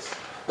is.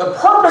 The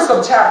purpose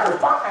of chapter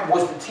 5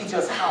 was to teach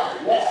us how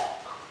to walk.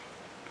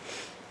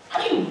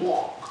 How do you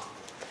walk?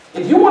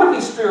 If you want to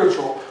be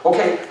spiritual,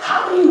 okay,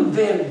 how do you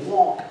then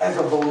walk as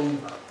a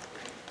believer?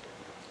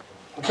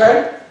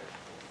 Okay?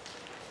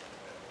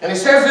 And he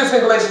says this in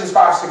Galatians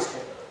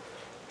 5:16.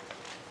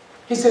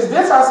 He says,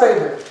 this I say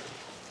then.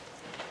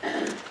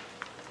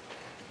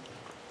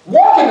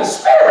 Walk in the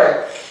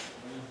Spirit,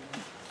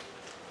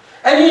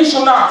 and ye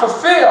shall not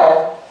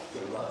fulfill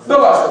the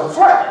lust of the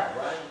flesh.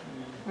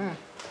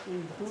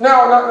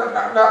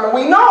 Now,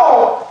 we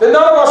know that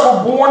none of us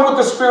were born with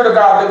the Spirit of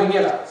God living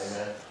in us.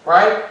 Amen.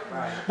 Right?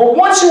 But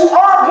once you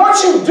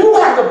do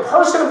have the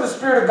person of the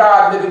Spirit of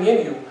God living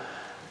in you,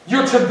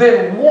 you're to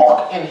then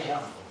walk in Him.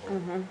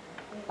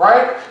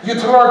 Right? You're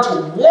to learn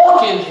to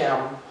walk in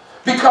Him,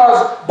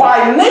 because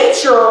by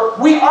nature,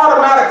 we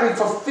automatically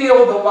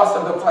fulfill the lust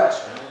of the flesh.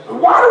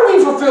 Why do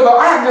we fulfill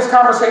I had this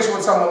conversation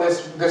with someone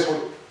this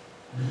week.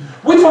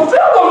 We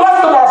fulfill the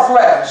lust of our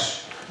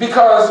flesh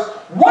because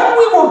what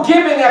we were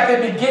given at the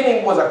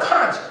beginning was a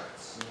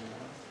conscience.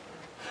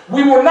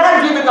 We were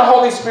not given the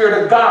Holy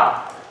Spirit of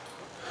God.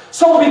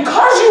 So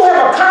because you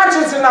have a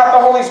conscience and not the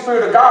Holy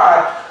Spirit of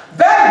God,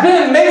 that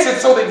then makes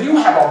it so that you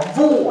have a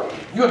void.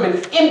 You have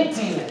an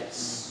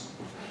emptiness.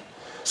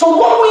 So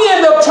what we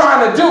end up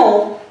trying to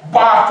do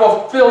by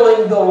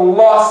fulfilling the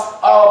lust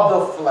of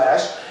the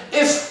flesh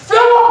is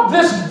fill up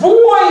this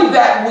void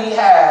that we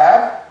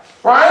have,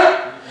 right?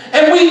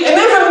 And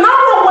there's a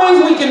number of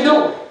ways we can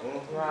do it.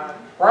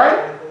 Right?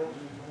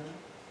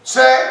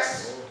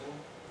 Sex,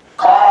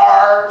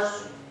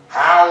 cars,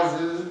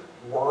 houses,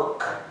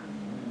 work.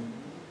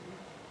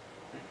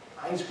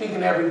 I ain't speaking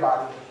to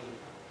everybody in here.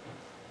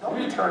 Don't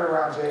you turn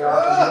around, JR,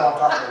 because you know I'm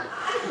talking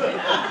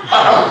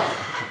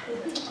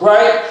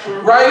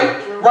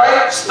about.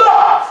 Right?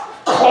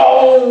 Stuff.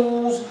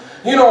 Clothes,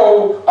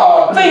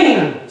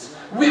 things.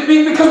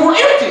 Because we're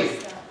empty.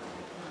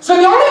 So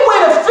the only way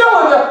to fill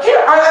it,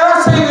 and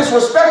I say this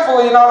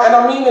respectfully, and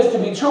I mean this to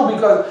be true,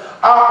 because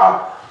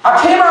I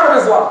came out of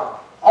Islam.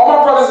 All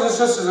my brothers and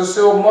sisters are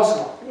still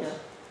Muslim.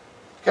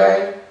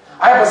 Okay?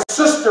 I have a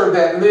sister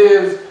that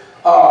lives,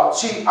 I'll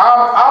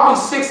be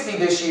 60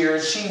 this year.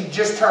 She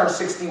just turned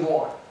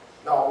 61.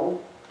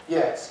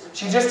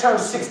 She just turned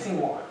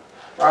 61,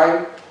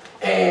 right?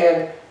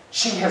 And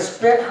she has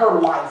spent her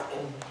life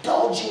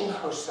indulging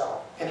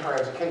herself in her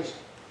education.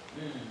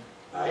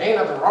 Now, ain't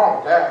nothing wrong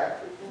with that.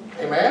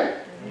 Amen?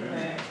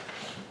 Amen.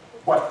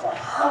 But for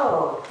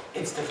her,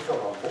 it's to fill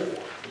a void.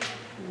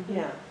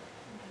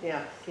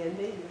 Yeah, can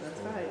be. That's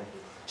right.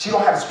 She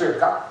don't have the Spirit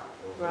of God.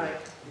 Right.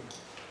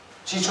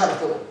 She's trying to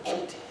fill an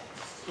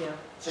emptiness. Yeah.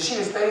 So she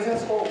just stays in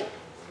school.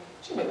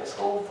 She's been in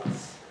school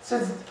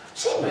since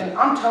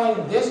I'm telling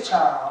you, this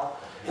child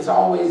is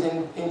always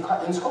in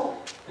school.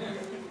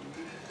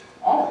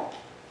 Always.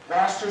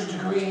 Master's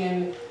degree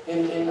in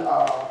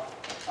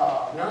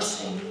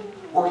nursing,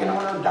 working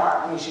on her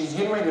doctor. She's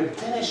getting ready to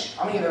finish.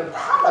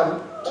 Hallelujah.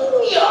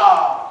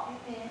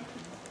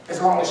 As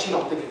long as she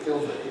don't think it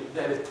feels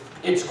that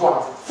it's going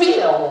to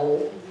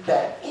fill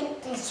that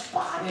empty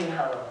spot in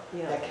her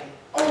that can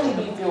only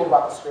be filled by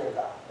the Spirit of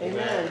God.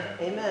 Amen.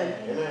 Amen.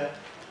 Amen.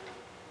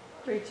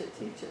 Preach it,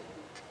 teach it.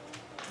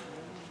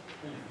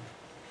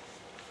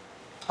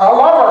 I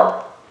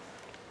love her,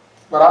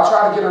 but I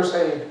try to get her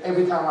saved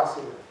every time I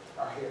see her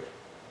or hear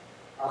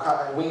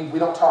her. We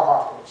don't talk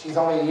often. She's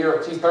only a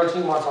year. She's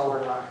 13 months older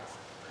than I am.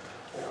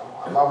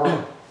 I love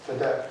her to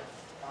death.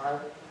 All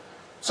right?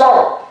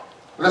 So,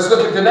 let's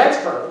look at the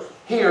next verse.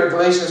 Here,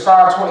 Galatians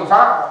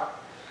 5:25.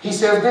 He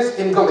says this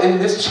in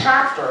this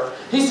chapter.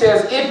 He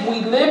says, if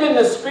we live in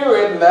the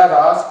Spirit, let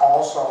us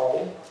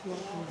also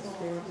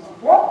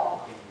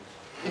walk.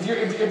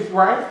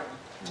 Right?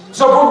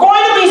 So if we're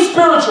going to be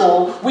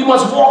spiritual, we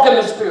must walk in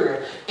the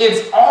Spirit.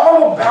 It's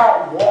all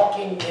about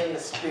walking in the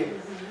Spirit.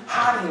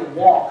 How do you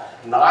walk?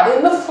 Not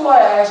in the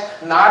flesh,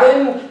 not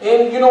in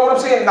you know what I'm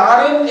saying?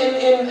 Not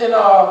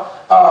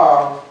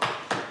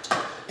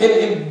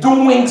in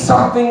doing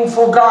something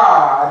for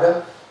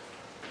God.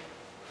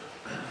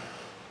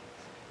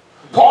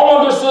 Paul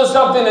understood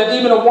something that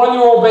even a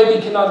 1-year-old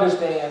baby can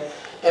understand,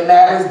 and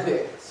that is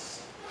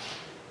this.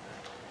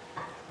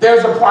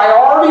 There's a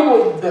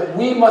priority that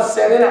we must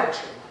set in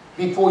action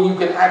before you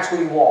can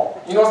actually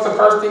walk. You know what's the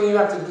first thing you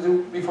have to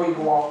do before you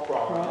can walk?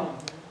 Crawl.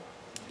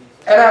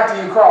 And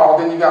after you crawl,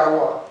 then you got to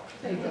what?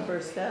 Take the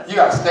first step. You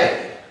got to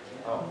stand.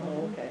 Oh,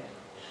 okay.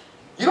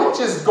 You don't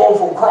just go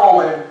from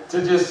crawling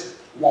to just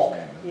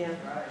walking. Yeah.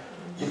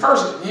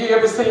 You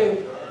ever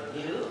seen...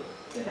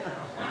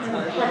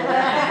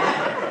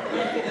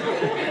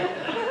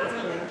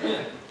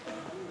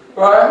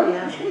 Right?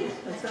 Yeah.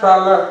 Try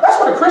to learn. That's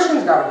what the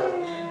Christians got to do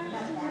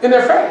in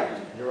their faith.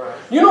 You're right.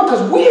 You know,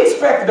 because we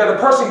expect that a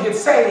person gets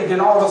saved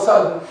and all of a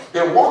sudden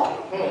they're walking.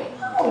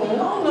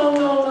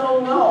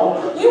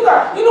 No. You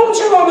know what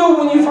you're going to do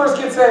when you first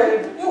get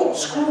saved? You're going to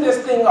screw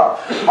this thing up.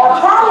 Our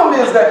problem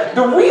is that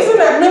the reason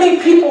that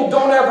many people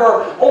don't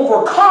ever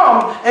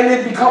overcome and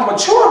they become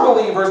mature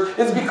believers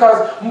is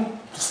because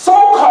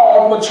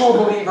so-called mature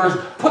believers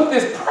put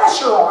this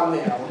pressure on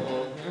them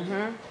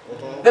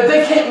that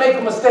they can't make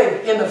a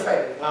mistake in the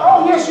faith.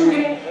 Oh, yes, you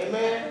can.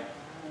 Amen.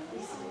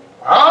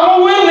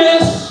 I'm a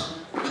witness.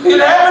 It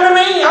happened to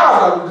me. I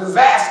was a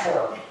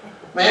disaster.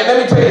 Man, let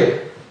me tell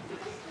you.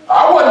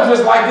 I wasn't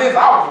just like this.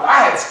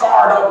 I had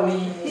scarred up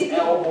knees,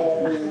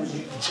 elbows,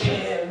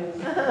 chin.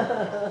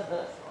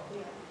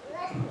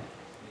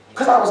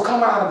 Because I was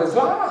coming out of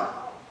Islam.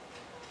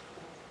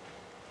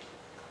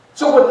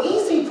 So it was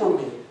easy for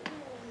me.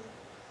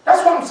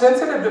 That's why I'm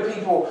sensitive to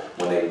people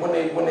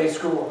when they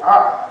screw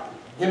up.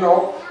 You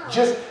know,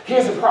 just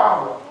here's the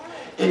problem.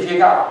 If you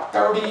got a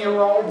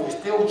 30-year-old and you're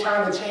still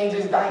trying to change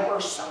his diaper,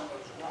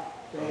 something's wrong.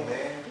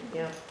 Amen.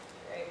 Yeah.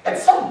 At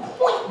some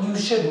point, you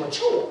should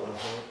mature.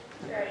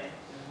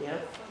 Yeah.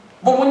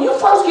 But when you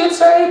first get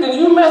saved and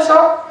you mess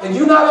up and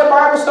you're not at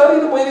Bible study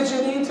the way that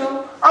you need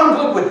to, I'm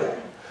good with that.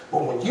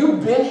 But when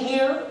you've been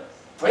here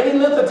for any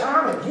length of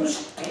time and you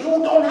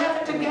still don't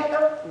have it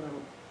together,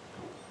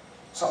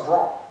 something's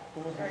wrong.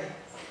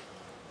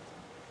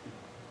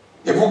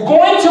 If we're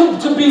going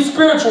to be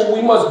spiritual,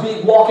 we must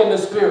walk in the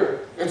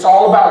Spirit. It's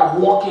all about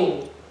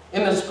walking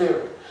in the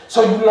Spirit.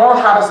 So you learn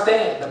how to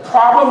stand. The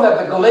problem that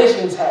the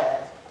Galatians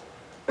had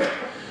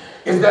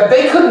is that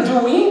they couldn't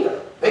do either.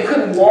 They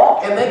couldn't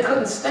walk and they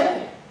couldn't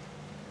stand.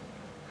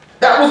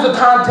 That was the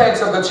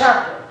context of the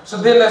chapter. So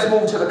then let's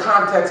move to the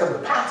context of the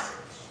passage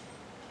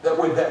that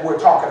we're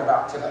talking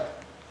about today.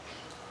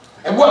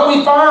 And what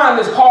we find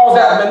is Paul's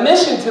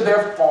admonition to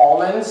their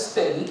fallen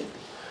state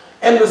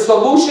and the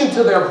solution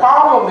to their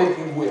problem, if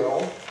you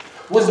will,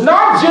 was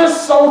not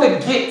just so to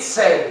get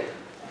saved.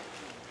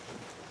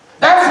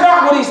 That's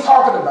not what he's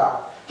talking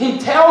about. He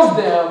tells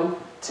them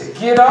to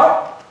get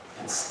up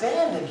and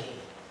stand again.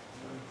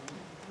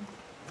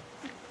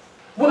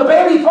 When a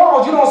baby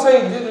falls, you don't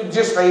say,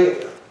 just stay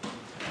there.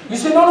 You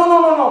say,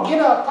 no,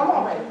 get up. Come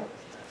on, baby.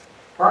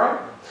 Right?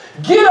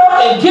 Get up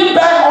and get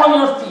back on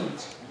your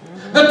feet.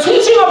 The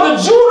teaching of the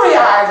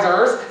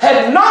Judaizers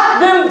had knocked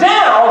them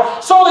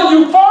down so that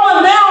you've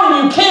fallen down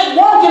and you can't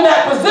walk in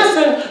that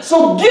position.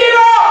 So get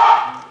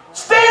up.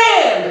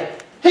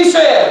 Stand, he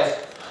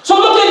says. So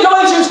look at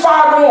Galatians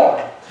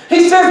 5:1.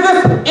 He says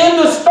this in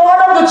the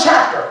start of the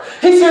chapter.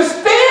 He says,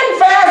 stand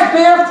fast,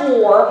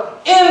 therefore,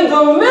 in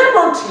the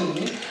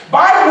liberty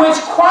by which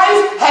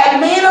Christ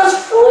had made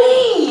us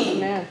free.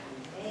 Amen.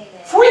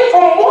 Free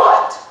from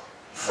what?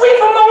 Free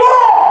from the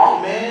law.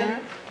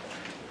 Amen.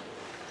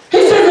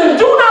 He says, and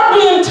do not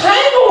be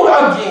entangled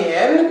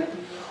again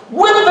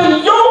with the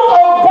yoke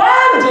of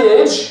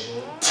bondage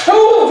to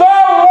the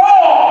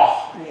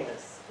law.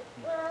 Yes.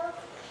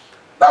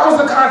 That was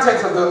the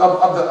context of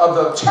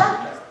the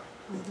chapter.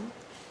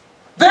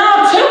 Their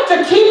attempt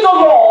to keep the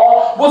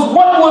law was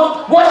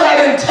what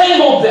had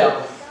entangled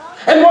them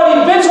and what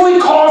eventually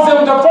caused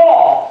them to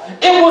fall.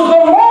 It was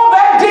the law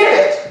that did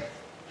it.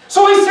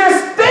 So he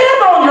says,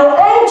 stand on your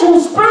own two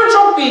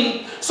spiritual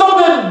feet so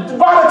that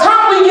by the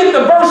time we get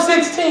to verse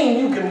 16,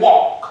 you can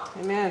walk.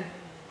 Amen.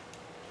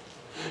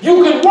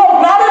 You can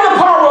walk not in the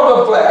power of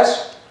the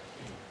flesh,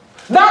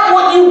 not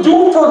what you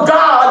do for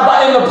God,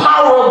 but in the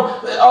power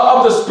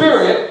of the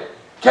Spirit,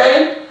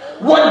 okay?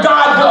 What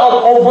God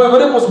does,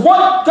 but it was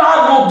what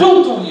God will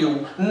do through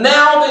you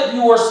now that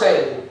you are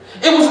saved.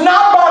 It was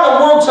not by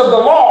the works of the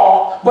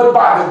law, but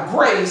by the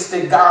grace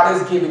that God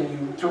has given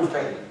you through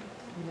faith.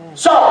 Amen.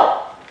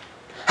 So,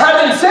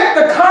 having set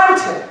the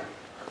content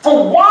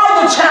for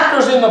why the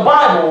chapters in the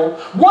Bible,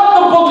 what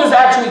the book is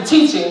actually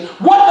teaching,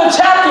 what the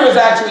chapter is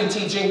actually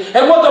teaching,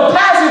 and what the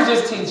passage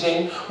passage's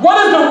teaching,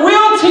 what is the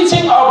real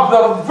teaching of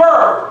the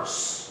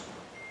verse?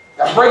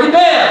 Gotta break it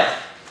down.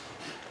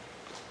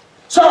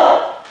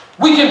 So,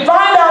 we can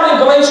find out in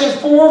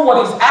Galatians 4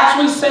 what he's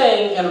actually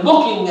saying and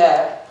looking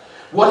at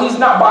what he's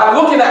not, by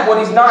looking at what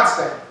he's not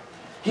saying.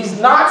 He's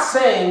not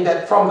saying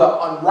that from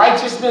the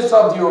unrighteousness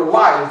of your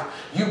life,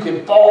 you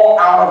can fall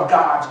out of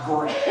God's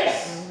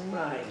grace.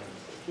 Right.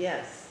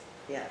 Yes.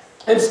 Yes.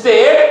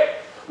 Instead,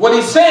 what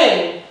he's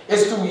saying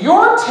is through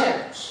your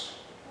attempts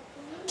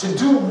to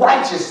do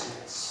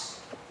righteousness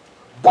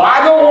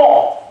by the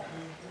law,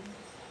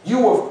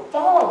 you are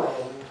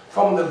falling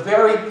from the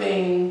very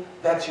thing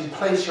that you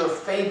place your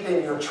faith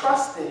and your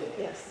trust in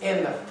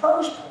in the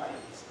first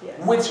place,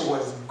 which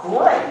was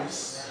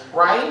grace,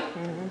 right?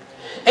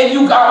 And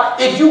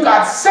if you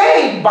got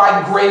saved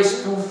by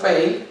grace through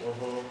faith,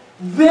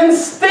 then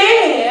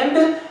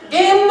stand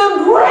in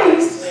the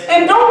grace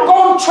and don't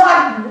go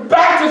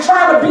back to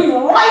trying to be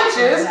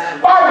righteous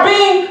by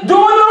doing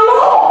the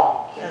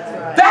law.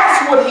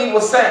 That's what he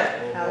was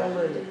saying.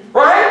 Hallelujah.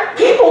 Right?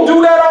 People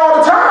do that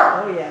all the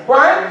time. Oh, yeah.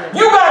 Right?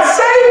 You got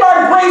saved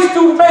by grace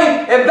through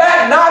faith, and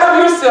that not of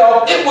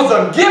yourself. It was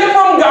a gift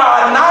from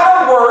God,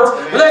 not of works,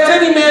 lest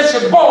any man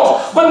should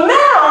boast. But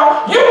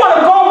now you want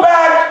to go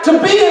back to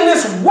being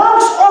this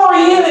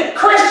works-oriented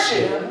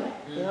Christian,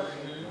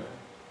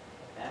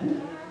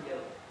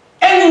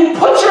 and you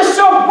put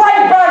yourself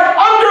right back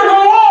under the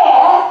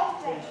law.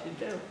 Yes, you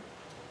do.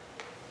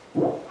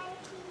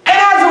 And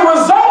as a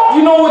result,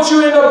 you know what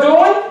you end up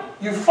doing?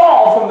 You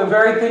fall from the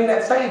very thing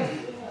that saved you,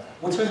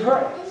 which was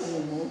grace.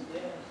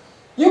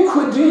 You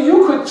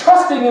could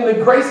trusting in the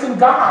grace of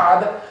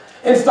God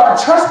and start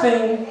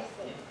trusting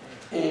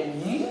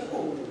in you.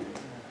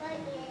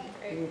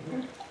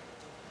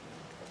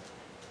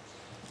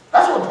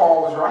 That's what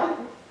Paul was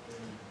writing.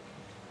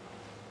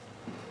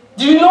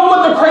 Do you know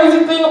what the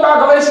crazy thing about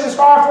Galatians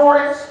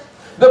 5:4 is?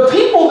 The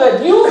people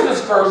that use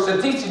this verse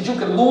to teach that you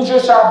can lose your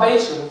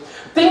salvation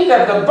think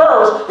that the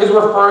verse is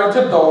referring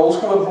to those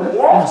who have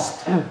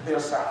lost their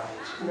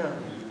salvation. No.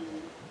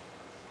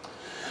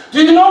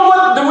 Do you know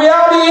what the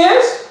reality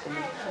is?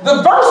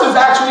 The verse is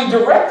actually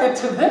directed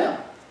to them.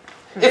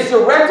 It's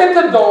directed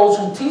to those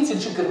who teach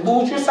that you can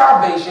lose your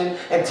salvation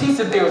and teach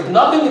that there is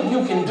nothing that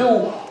you can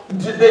do,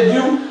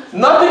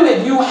 nothing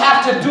that you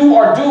have to do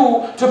or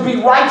do to be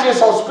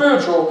righteous or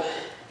spiritual.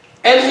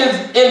 And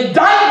his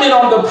indictment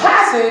on the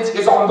passage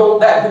is on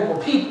that group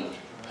of people.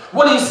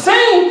 What he's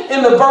saying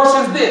in the verse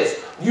is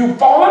this: you've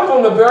fallen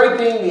from the very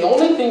thing, the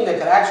only thing that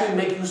could actually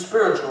make you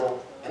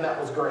spiritual, and that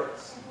was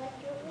grace.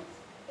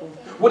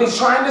 What he's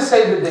trying to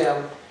say to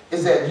them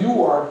is that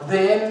you are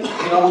then,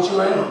 you know what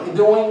you're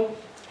doing?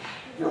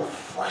 You're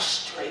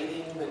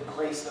frustrating the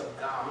grace of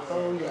God.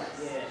 Oh, yes.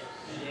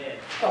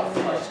 Don't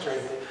frustrate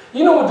it.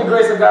 You know what the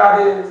grace of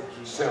God is?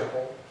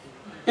 Simple.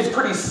 It's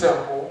pretty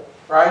simple,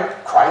 right?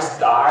 Christ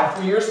died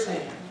for your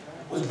sin,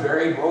 was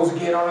buried, rose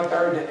again on the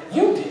third day.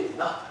 You did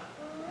nothing.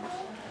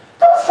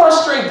 Don't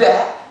frustrate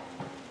that.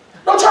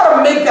 Don't try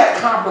to make that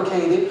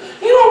complicated.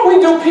 You know what we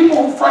do? People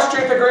who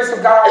frustrate the grace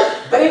of God,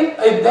 they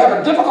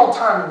have a difficult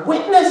time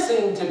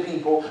witnessing to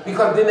people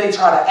because then they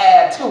try to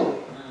add to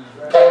it.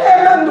 Can't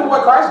add nothing to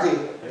what Christ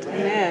did.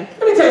 Amen.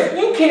 Let me tell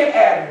you, you can't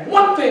add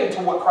one thing to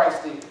what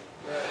Christ did.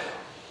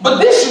 But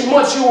this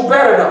much you will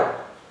better know.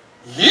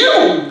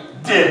 You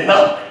did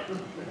nothing.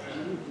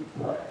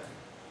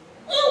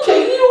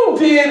 You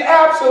did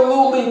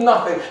absolutely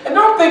nothing. And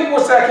don't think for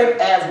a second,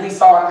 as we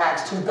saw in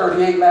Acts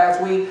 2:38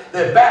 last week,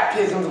 that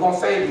baptism is going to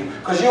save you.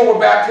 Because you know what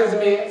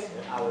baptism is?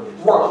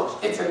 Works.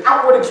 It's an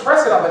outward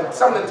expression of it,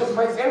 something that took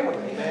place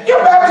inwardly.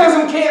 Your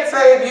baptism can't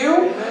save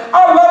you.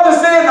 I love to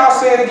say it, and I'll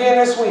say it again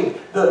this week.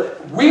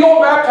 We going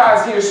to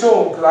baptize here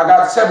soon, because I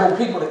got several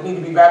people that need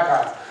to be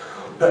baptized.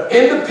 The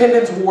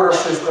Independence water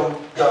system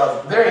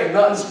does. There ain't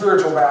nothing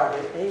spiritual about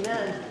it.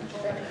 Amen.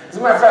 As a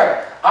matter of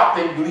fact, I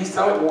think bleach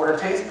summit water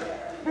tastes better.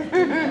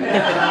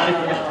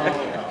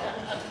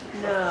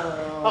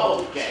 No.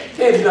 Okay.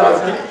 It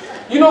doesn't.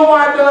 You know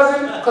why it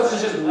doesn't? Because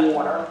it's just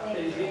water.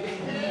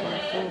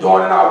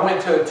 Dawn and I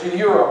went to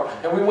Europe,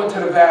 and we went to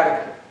the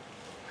Vatican.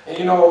 And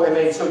you know,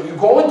 so you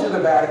go into the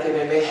Vatican,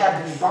 and they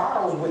have these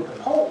bottles with the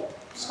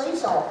Pope's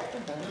face on it.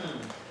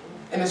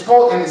 And it says,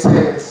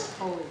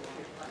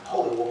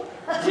 holy water.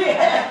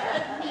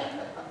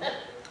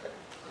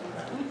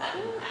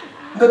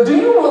 Now, do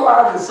you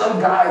realize that some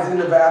guys in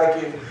the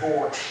Vatican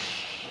board?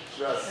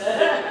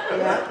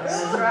 Yeah,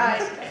 that's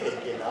right.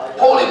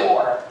 Holy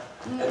water.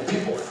 And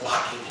people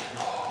flocking in.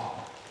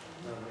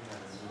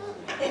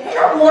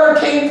 That water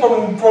came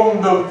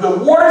from the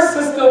water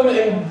system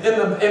in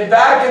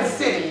Vatican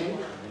City,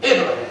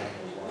 Italy.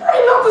 There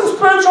ain't nothing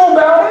spiritual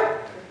about it.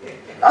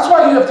 That's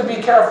why you have to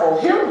be careful.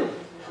 Hear me.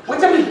 We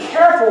have to be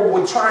careful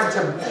with trying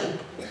to make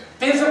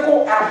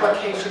physical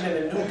application in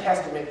the New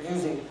Testament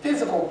using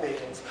physical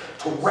things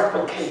to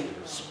replicate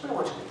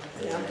spiritual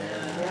things.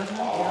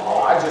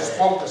 Oh, I just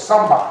spoke to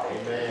somebody.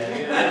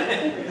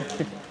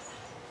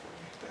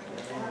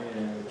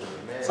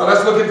 So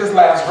let's look at this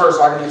last verse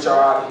so I can get y'all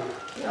out of here.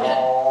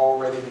 Y'all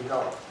ready to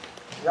go.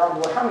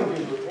 Y'all, how many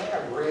people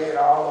have read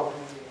all of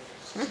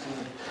these?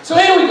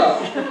 go.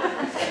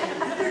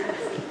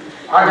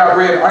 I got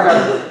red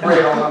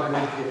on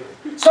underneath here.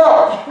 So,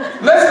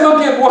 let's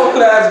look at one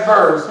last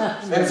verse.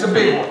 It's a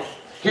big one.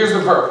 Here's the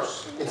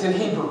verse. It's in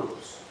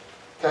Hebrews.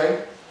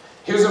 Okay?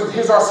 Here's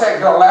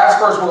our last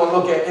verse we're going to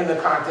look at in the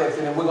context,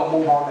 and then we're going to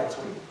move on next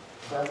week.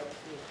 Okay?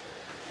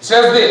 It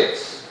says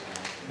this.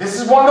 This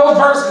is one of those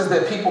verses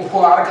that people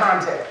pull out of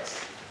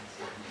context.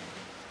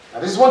 Now,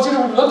 I just want you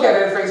to look at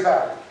it at face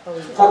value.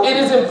 For it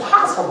is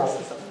impossible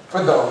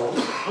for those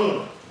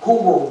who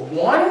were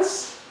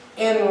once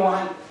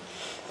enlightened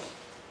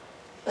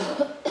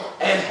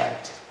and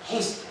had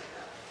tasted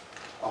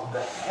of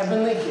the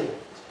heavenly gift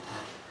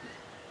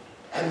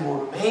and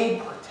were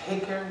made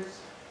partakers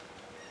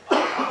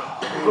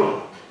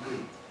and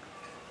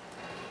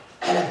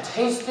have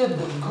tasted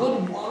the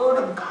good word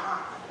of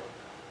God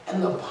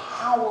and the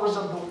powers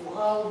of the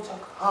world to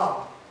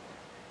come,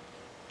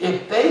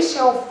 if they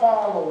shall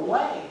fall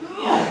away,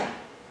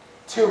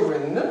 to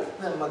renew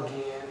them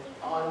again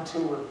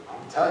unto,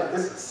 I'm telling you,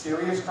 this is a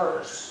serious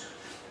verse.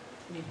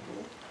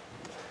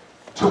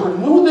 To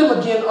renew them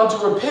again unto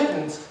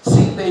repentance,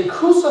 see, they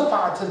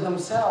crucify to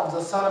themselves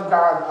the Son of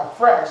God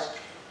afresh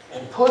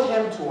and put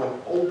him to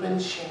an open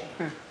shame.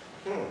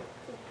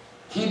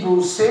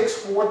 Hebrews 6,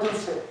 4 through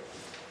 6.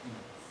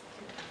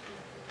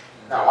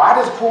 Now, I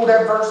just pulled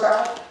that verse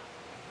out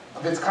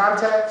of its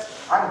context.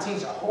 I can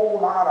teach a whole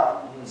lot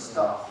of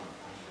stuff.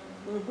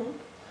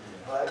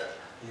 But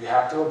you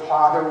have to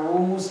apply the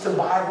rules to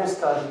Bible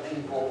study,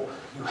 people.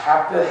 You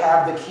have to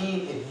have the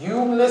key. If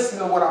you listen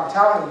to what I'm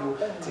telling you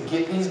to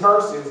get these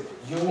verses,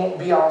 you won't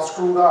be all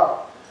screwed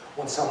up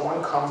when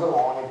someone comes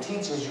along and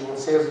teaches you and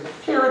says,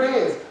 here it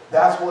is.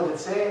 That's what it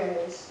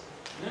says.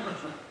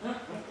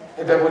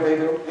 Is that what they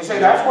do? They say,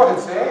 that's what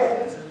it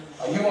says.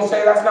 Are you going to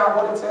say that's not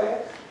what it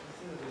says?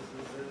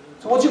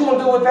 So what you going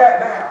to do with that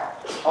now?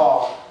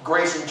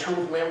 Grace and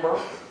Truth member?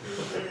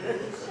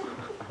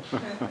 You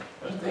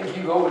think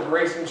you go to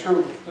Grace and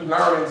Truth,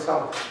 learning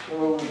something.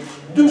 We'll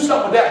do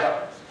something with that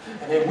verse.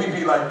 And then we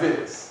be like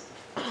this.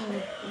 I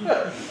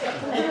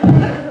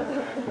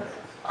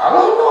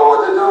don't know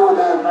what to do with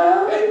that,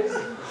 man.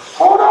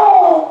 Hold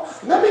on.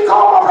 Let me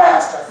call my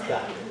pastor.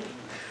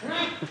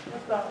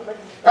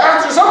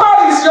 Pastor,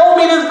 somebody show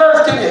me this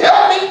verse. Can you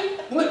help me?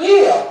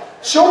 Yeah.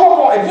 Show up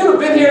on, if you'd have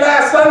been here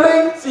last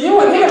Sunday, see, you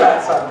weren't here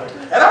last Sunday.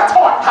 And I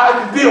taught how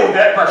you build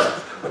that verse.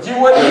 But you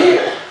wasn't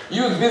here.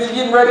 You was busy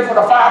getting ready for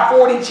the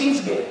 540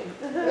 Chiefs game.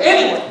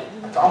 Anyway,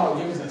 so I'm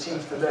going to use the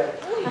Chiefs today.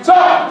 So,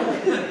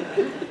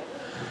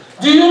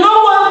 do you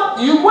know what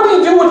do you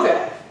do with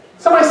that?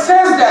 Somebody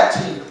says that to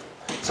you.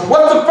 So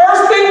what's the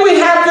first thing we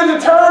have to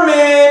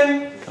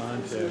determine?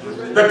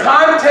 Context. The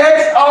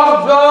context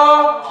of the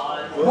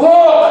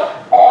book.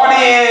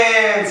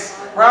 Audience,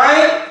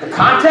 right? The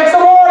context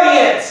of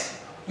audience.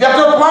 You have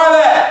to apply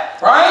that,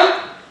 right?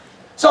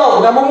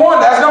 So, number one,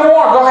 that's number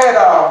one. Go ahead,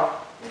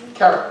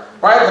 Kevin.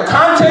 Right? The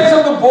context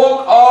of the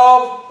book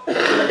of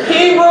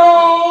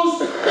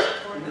Hebrews.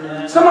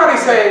 Somebody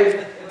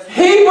say,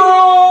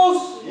 Hebrews.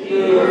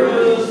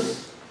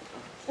 Hebrews.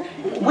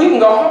 We can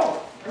go home.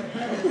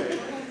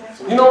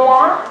 You know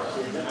why?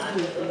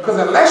 Because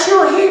unless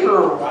you're a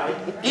Hebrew,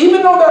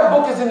 even though that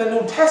book is in the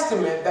New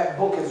Testament, that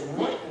book is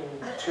written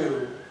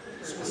to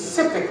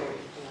specifically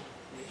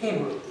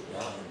Hebrew.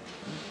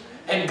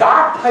 And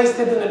God placed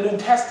it in the New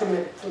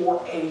Testament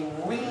for a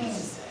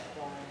reason.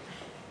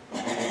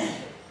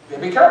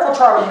 Be careful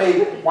trying to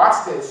make,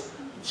 watch this,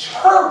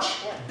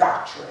 church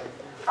doctrine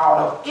out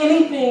of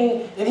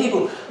anything in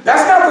Hebrew.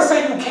 That's not to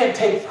say you can't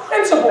take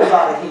principles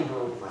out of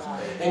Hebrew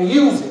and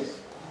use it,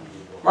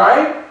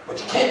 right? But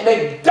you can't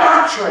make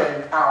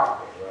doctrine out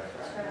of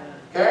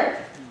it. Okay?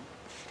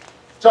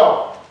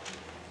 So,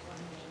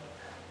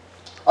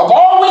 of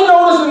all we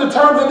notice in the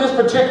terms of this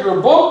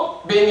particular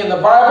book, being in the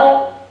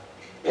Bible,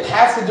 it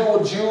has to do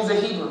with Jews and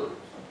Hebrews.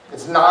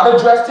 It's not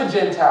addressed to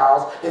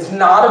Gentiles. It's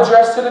not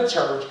addressed to the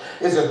church.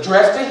 It's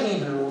addressed to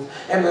Hebrews.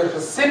 And the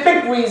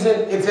specific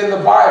reason it's in the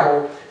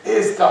Bible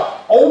is to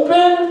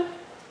open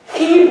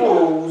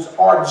Hebrews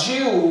or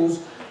Jews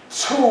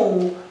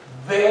to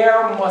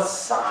their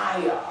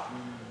Messiah.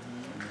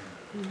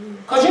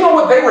 Because you know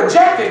what? They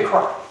rejected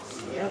Christ.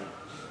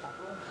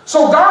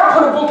 So God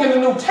put a book in the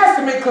New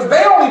Testament because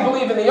they only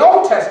believe in the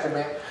Old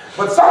Testament.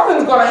 But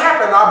something's going to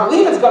happen, and I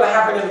believe it's going to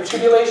happen in the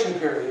tribulation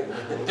period.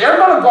 And they're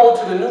going to go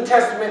to the New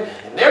Testament,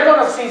 and they're going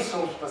to see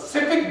some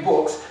specific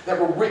books that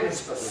were written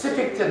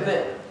specific to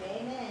them.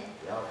 Amen.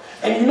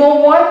 And you know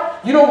what?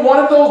 You know, one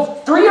of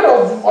those, three of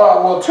those,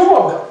 well, two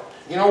of them,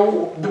 you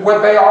know what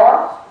they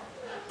are?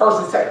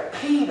 First and second,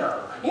 Peter.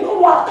 You know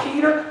why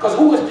Peter? Because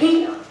who is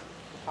Peter?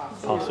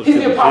 He's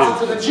the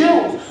apostle to the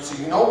Jews. So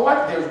you know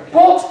what? There's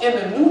books in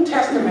the New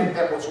Testament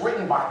that was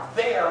written by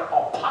their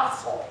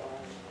apostle.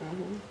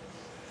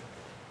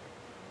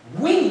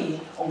 We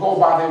go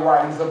by the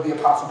writings of the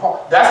Apostle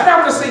Paul. That's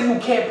not to say you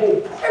can't pull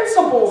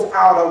principles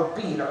out of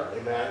Peter.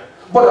 Amen.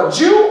 But a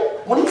Jew,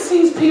 when he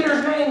sees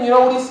Peter's name, you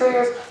know what he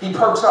says? He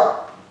perks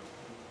up.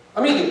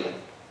 Immediately.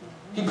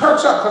 He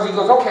perks up because he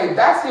goes, okay,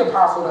 that's the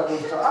apostle that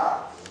was to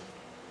us.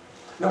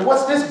 Now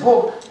what's this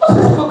book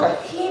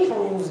of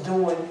Hebrews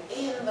doing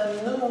in the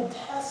New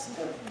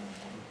Testament?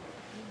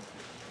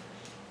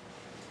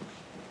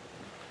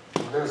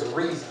 There's a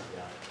reason.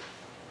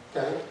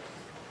 Okay?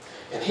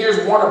 And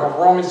here's one of them,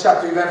 Romans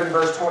chapter 11,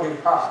 verse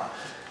 25.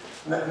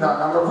 Now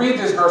I'm going to read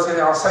this verse and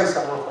then I'll say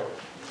something real quick.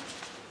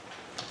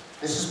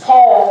 This is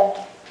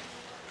Paul.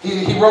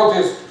 He wrote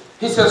this.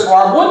 He says, "For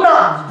I would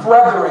not,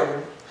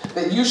 brethren,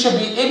 that you should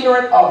be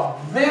ignorant of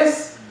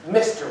this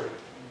mystery."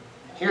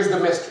 Here's the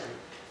mystery.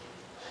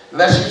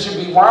 "Lest you should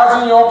be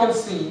wise in your own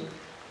conceit,"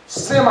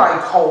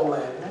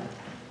 semicolon,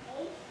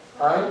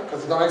 right?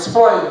 Because he's going to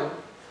explain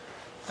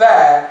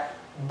that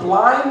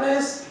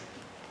blindness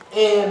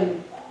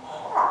in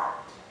part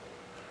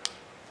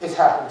is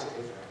happening to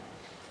Israel.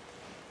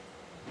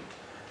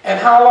 And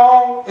how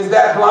long is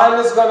that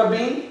blindness going to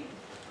be?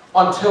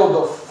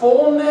 Until the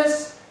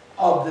fullness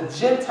of the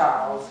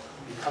Gentiles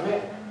come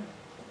in.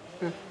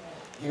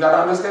 You got to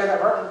understand that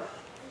verse.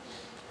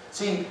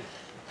 See,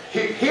 I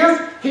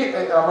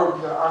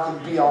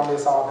could be on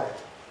this all day.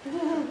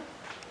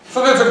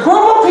 So there's a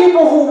group of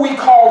people who we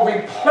call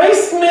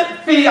replacement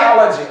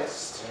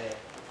theologists.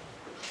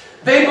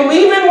 They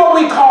believe in what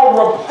we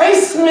call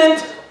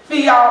replacement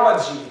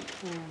theology.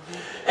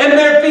 And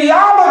their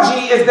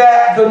theology is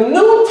that the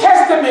New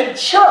Testament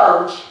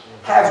church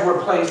has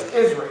replaced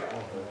Israel.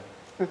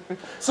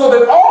 So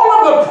that all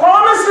of the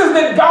promises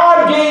that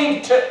God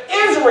gave to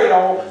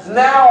Israel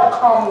now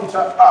come to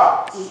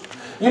us.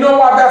 You know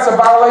why that's a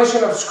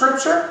violation of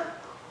Scripture?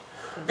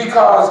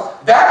 Because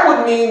that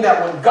would mean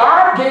that when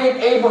God gave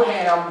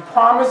Abraham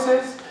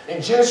promises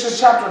in Genesis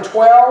chapter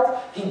 12,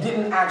 he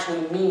didn't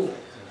actually mean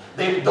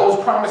it. Those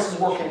promises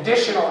were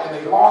conditional and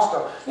they lost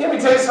them. Let me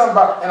tell you something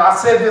about, and I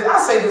say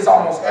this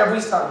almost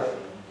every Sunday.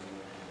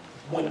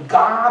 When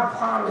God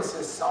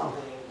promises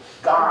something,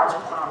 God's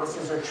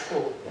promises are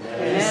true.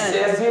 When he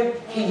says it,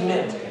 he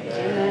meant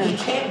it. He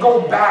can't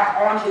go back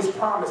on his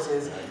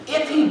promises.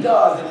 If he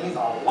does, then he's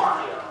a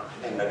liar.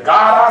 And the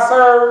God I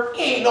serve,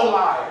 he ain't no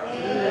liar.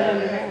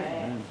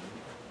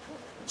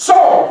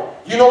 So,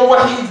 you know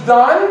what he's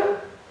done?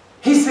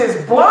 He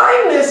says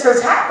blindness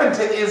has happened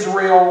to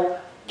Israel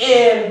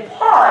in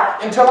part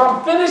until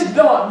I'm finished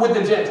done with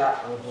the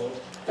Gentiles.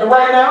 And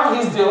right now,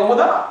 he's dealing with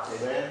us.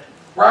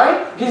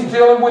 Right? He's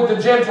dealing with the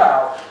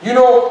Gentiles. You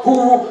know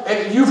who,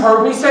 and you've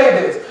heard me say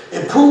this.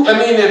 If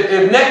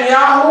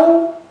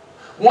Netanyahu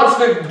wants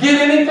to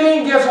get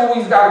anything, guess who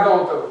he's got to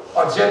go through?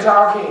 A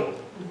Gentile king.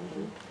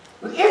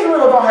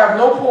 Israel don't have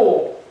no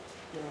pull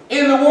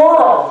in the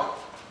world.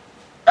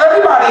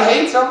 Everybody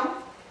hates him.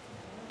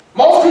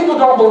 Most people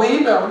don't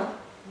believe him.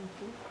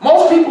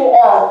 Most people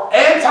are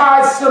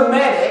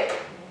anti-Semitic.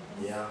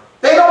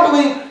 They don't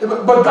believe,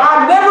 but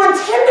God never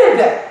intended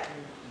that.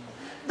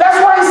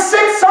 That's why he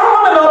set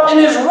Solomon up in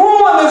his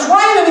rule and his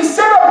reign, and he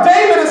set up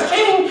David as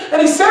king,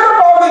 and he set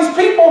up all these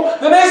people,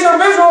 the nation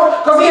of Israel,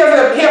 because he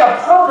had a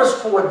purpose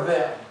for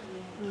them.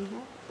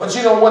 But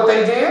you know what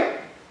they did?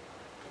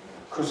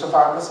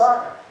 Crucified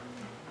Messiah.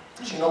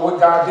 But you know what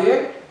God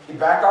did? He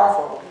backed off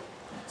of them.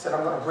 He said,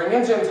 I'm going to bring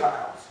in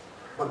Gentiles.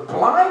 But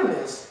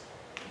blindness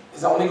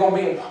is only going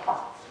to be in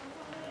part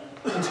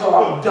until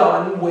I'm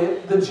done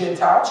with the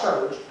Gentile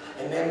church.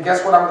 And then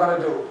guess what I'm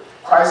going to do?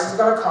 Christ is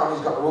going to come.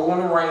 He's going to rule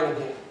and reign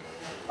again.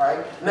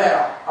 Right?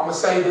 Now, I'm going to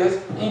say this,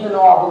 even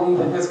though I believe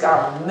that this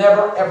guy will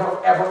never,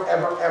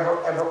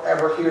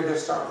 ever hear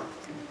this sermon.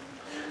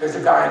 There's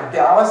a guy in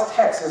Dallas,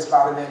 Texas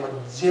by the name of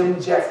Jim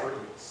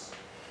Jeffries.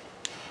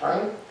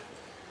 Right?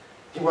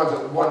 He runs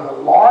one of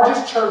the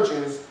largest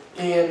churches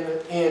in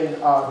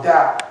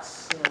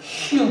Dallas.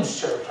 Huge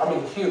church. I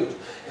mean, huge.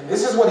 And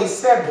this is what he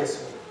said this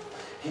week.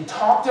 He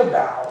talked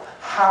about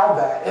how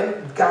that,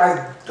 and guys,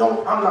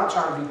 I'm not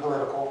trying to be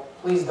political.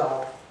 Please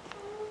don't.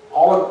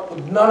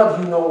 None of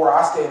you know where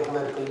I stand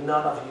politically.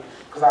 None of you.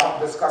 Because I don't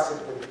discuss it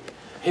with you.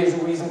 Here's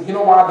the reason. You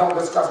know why I don't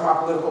discuss my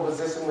political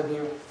position with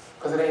you?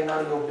 Because it ain't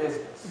none of your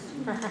business.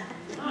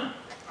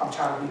 I'm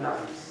trying to be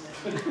nice.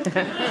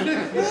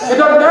 It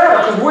doesn't matter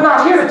because we're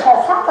not here to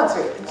talk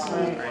politics.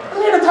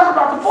 We're here to talk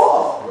about the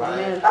book. I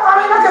mean, I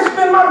can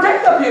spend my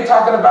day up here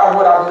talking about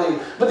what I believe.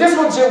 But this is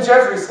what Jim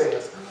Jeffries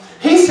says.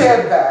 He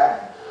said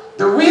that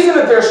the reason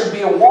that there should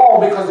be a wall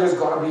because there's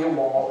going to be a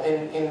wall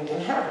in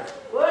heaven.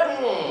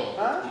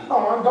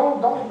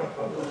 Don't do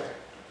that.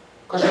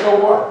 Because you know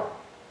what?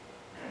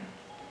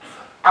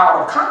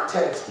 Out of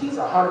context, he's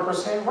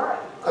 100% right.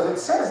 Because it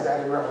says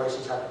that in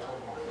Revelation chapter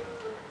 21.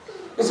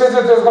 It says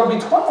that there's going to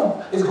be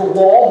 12. It's going to be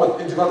a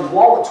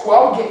wall with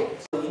 12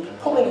 gates.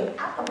 Pulling it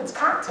out of its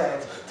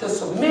context to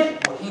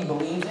submit what he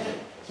believes in.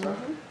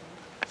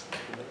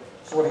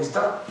 That's what he's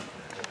done.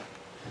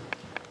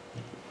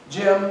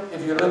 Jim,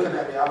 if you're looking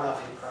at me, I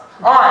love you, bro.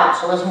 All right,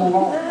 so let's move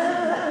on.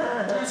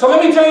 So let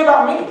me tell you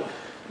about me.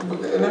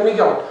 And then we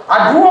go.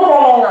 I grew up on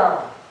Long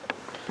Island.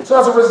 So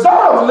as a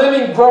result of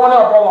growing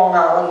up on Long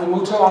Island, we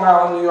moved to Long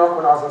Island, New York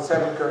when I was in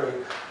 7th grade.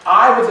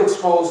 I was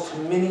exposed to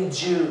many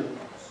Jews.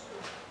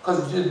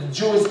 Because the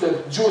Jewish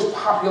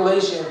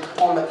population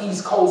on the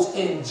East Coast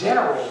in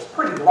general is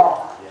pretty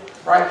large.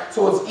 Right?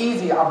 So it's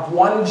easy. I've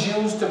won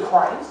Jews to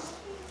Christ.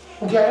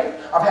 Okay?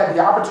 I've had the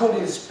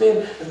opportunity to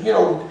spend,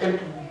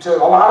 to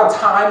a lot of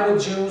time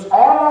with Jews.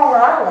 On Long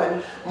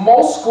Island,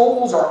 most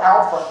schools are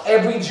out for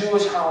every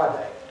Jewish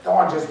holiday.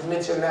 Dawn just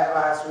mentioned that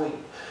last week.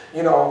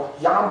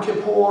 Yom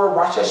Kippur,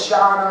 Rosh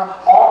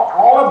Hashanah,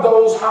 all of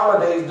those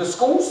holidays, the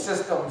school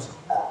systems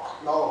are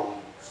closed.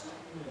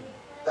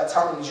 That's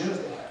how many Jews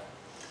they have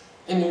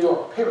in New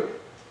York, period.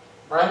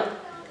 Right?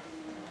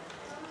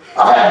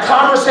 I've had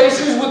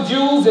conversations with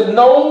Jews that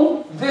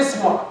know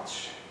this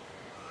much.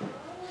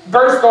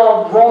 Verse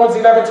on Romans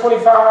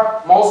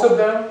 11:25, most of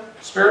them,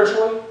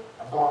 spiritually,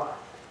 are blind.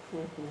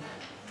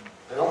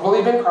 They don't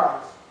believe in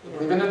Christ. They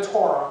believe in the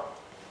Torah.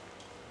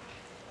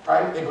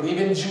 Right? They believe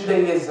in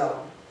Judaism.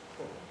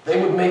 They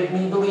would make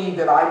me believe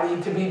that I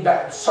need to be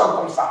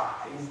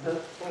circumcised,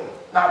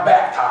 not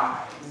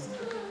baptized.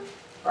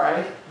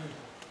 Right?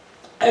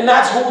 And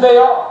that's who they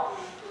are.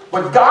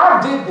 But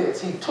God did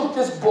this. He took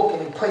this book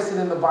and he placed it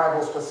in the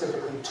Bible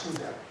specifically to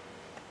them.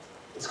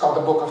 It's called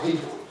the book of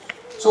Hebrews.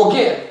 So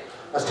again,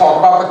 let's talk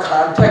about the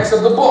context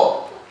of the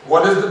book.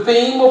 What is the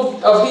theme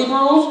of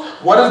Hebrews?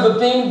 What is the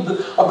theme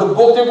of the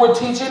book that we're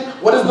teaching?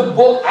 What is the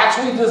book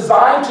actually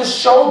designed to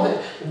show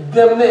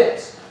them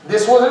this?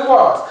 This was it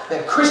was,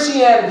 that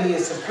Christianity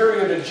is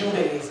superior to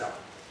Judaism.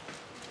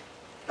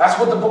 That's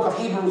what the book of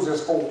Hebrews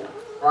is for,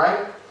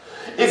 right?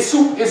 It's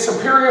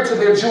superior to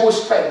their Jewish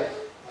faith.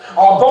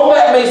 Although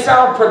that may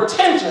sound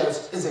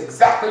pretentious, is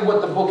exactly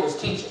what the book is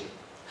teaching.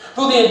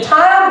 Through the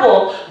entire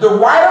book, the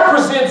writer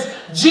presents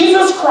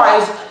Jesus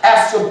Christ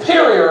as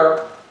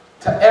superior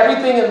to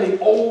everything in the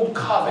Old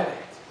Covenant.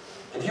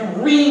 If you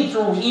read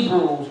through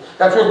Hebrews,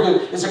 that's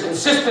what it's a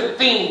consistent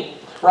theme,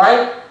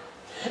 right?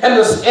 And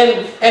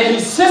he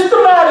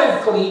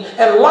systematically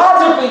and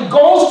logically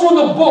goes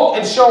through the book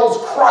and shows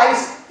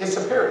Christ is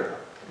superior.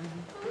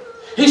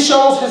 He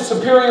shows his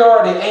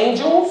superiority to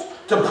angels,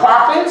 to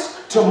prophets,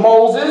 to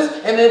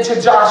Moses, and then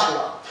to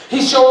Joshua.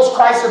 He shows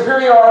Christ's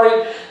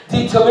superiority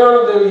to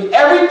literally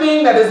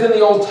everything that is in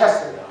the Old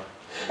Testament.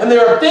 And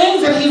there are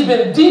things that he's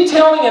been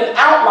detailing and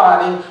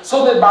outlining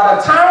so that by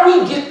the time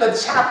we get to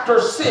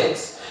chapter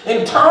 6,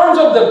 in terms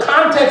of the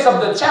context of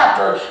the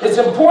chapter, it's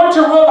important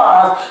to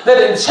realize that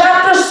in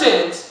chapter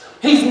 6,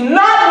 he's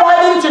not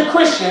writing to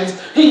Christians,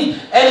 he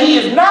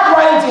is not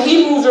writing to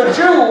Hebrews or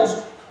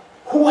Jews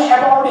who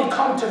have already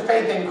come to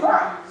faith in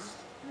Christ.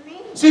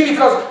 See,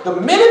 because the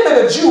minute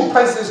that a Jew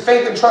places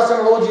faith and trust in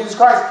the Lord Jesus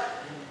Christ,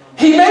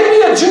 he may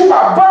be a Jew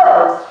by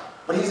birth,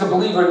 but he's a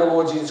believer in the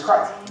Lord Jesus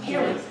Christ.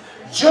 Hear me.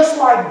 Just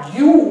like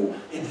you,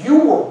 if you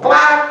were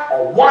black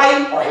or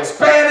white or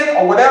Hispanic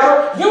or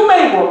whatever, you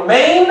may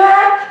remain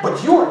that,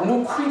 but you're a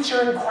new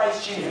creature in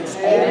Christ Jesus.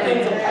 All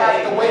things have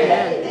passed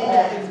away.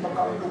 All things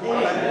become new.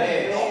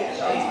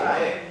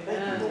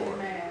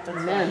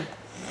 Amen.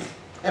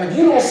 And if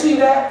you don't see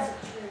that,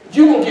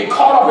 you're going to get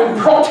caught up in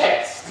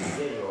protest.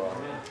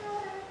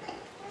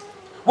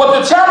 What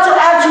the chapter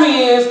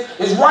actually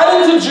is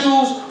writing to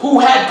Jews who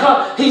had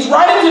come. He's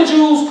writing to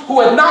Jews who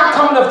had not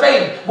come to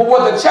faith. But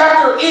what the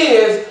chapter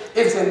is,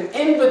 it's an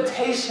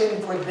invitation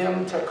for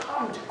them to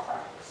come to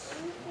Christ.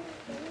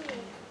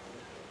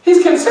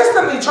 He's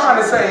consistently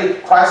trying to say,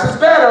 Christ is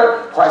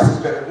better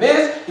than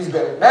this, he's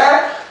better than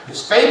that,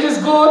 his faith is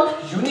good,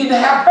 you need to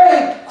have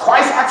faith.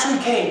 Christ actually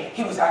came.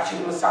 He was actually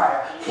the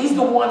Messiah. He's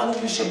the one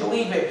who you should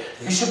believe in.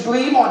 You should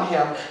believe on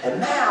him. And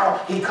now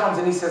he comes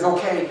and he says,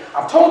 okay,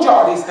 I've told you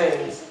all these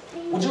things.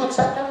 Would you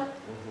accept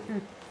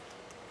him?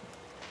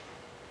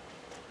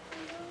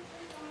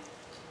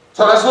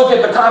 So let's look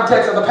at the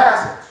context of the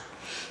passage.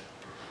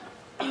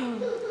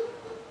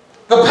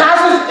 The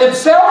passage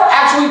itself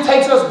actually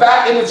takes us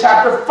back into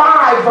chapter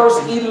 5, verse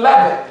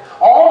 11.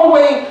 All the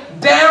way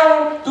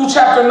down through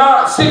chapter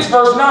 6,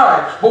 verse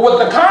 9. But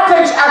what the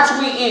context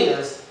actually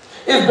is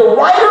the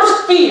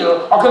writer's fear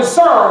or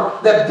concern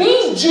that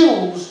these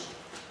Jews,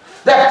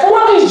 that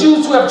for these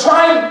Jews who have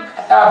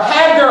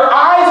had their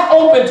eyes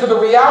open to the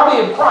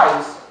reality of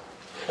Christ,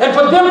 and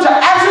for them to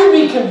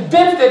actually be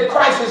convinced that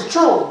Christ is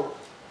true,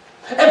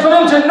 and for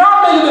them to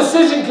not make a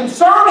decision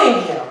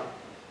concerning him,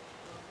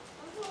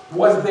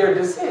 was their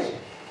decision.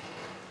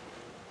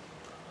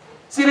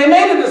 See, they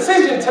made a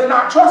decision to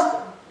not trust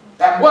him.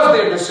 That was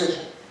their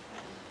decision.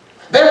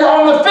 They were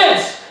on the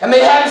fence, and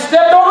they hadn't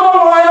stepped over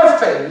the line of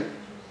faith,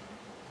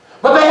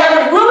 but they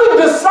hadn't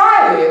really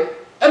decided,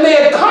 and they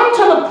had come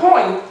to the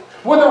point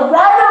where the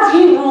writer of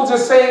Hebrews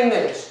is saying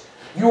this: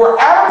 you are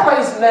at a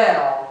place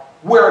now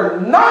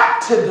where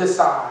not to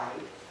decide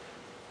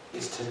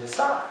is to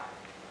decide.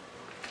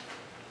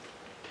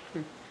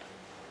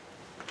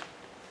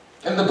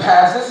 And the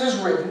passage is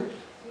written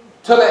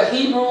to let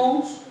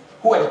Hebrews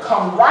who had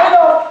come right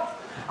up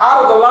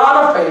out of the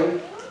line of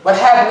faith but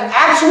hadn't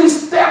actually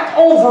stepped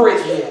over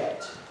it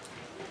yet.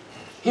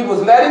 He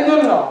was letting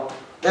them know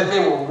that they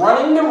were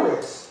running the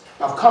risk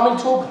of coming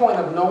to a point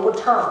of no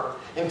return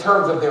in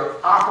terms of their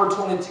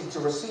opportunity to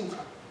receive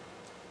him.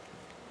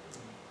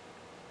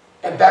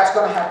 And that's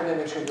going to happen in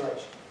the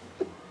tribulation.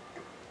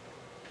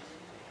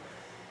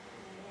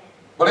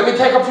 But let me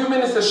take a few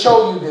minutes to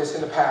show you this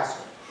in the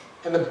passage.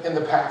 In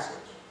the passage.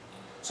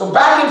 So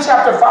back in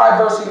chapter 5,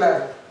 verse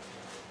 11,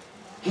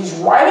 He's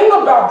writing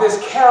about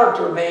this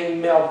character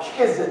named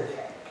Melchizedek.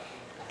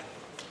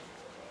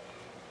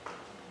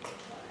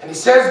 And he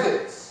says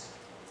this,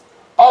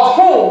 of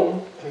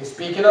whom, and he's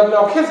speaking of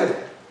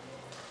Melchizedek,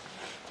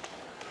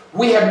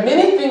 we have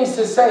many things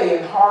to say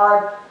and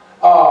hard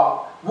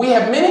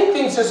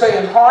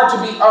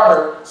to be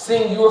uttered,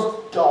 seeing you are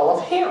dull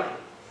of hearing.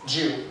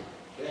 Jew.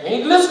 You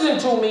ain't listening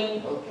to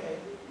me. Okay.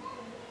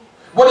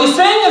 What he's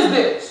saying is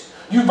this.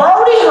 You've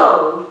already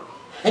heard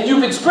and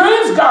you've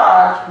experienced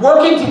God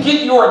working to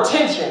get your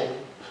attention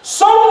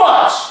so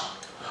much,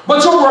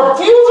 but your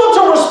refusal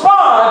to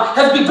respond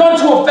has begun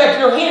to affect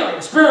your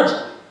hearing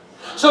spiritually.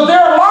 So there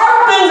are a lot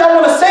of things I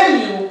want to say to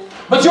you,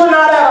 but you're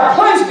not at a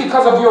place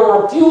because of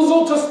your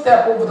refusal to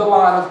step over the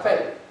line of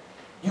faith.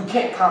 You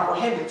can't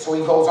comprehend it. So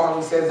he goes on,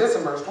 he says this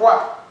in verse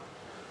 12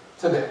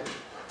 to them.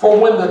 For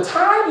when the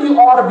time you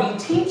ought to be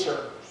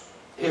teachers,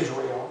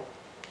 Israel,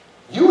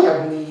 you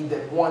have need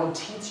that one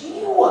teach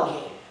you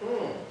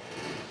again,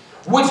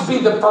 which be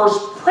the first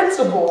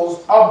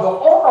principles of the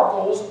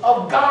oracles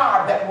of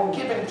God that were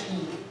given to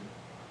you.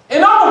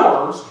 In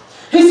other words,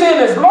 he's saying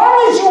as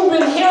long as you've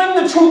been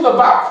hearing the truth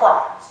about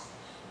Christ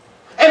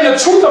and the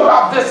truth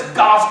about this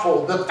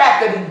gospel, the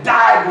fact that he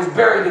died, was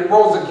buried, and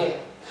rose again,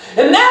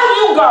 and now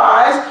you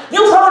guys,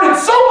 you've heard it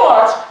so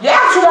much, you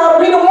actually ought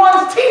to be the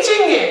ones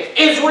teaching it,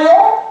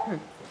 Israel.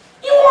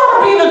 You ought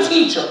to be the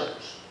teachers.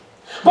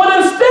 But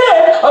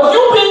instead of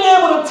you being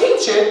able to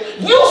teach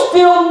it, you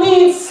still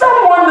need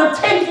someone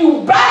to take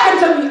you back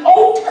into the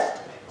Old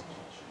Testament.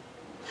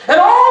 And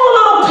all the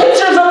little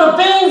pictures of the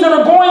things that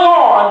are going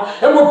on,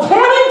 and we're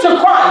pointing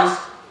to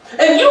Christ,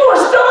 and you are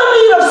still in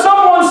need of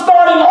someone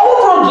starting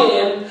over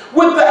again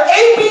with the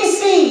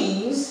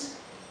ABCs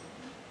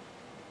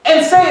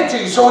and say it to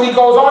you. So when he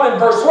goes on in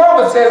verse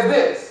 12, it says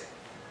this,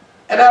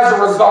 and as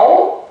a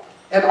result,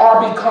 and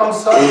are become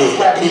such as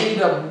have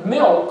need of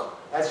milk,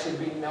 that should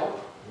be milk,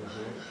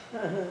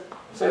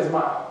 says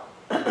mild,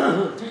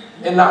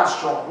 and not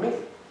strong meat.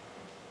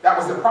 That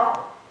was the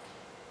problem.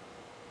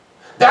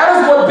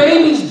 That is what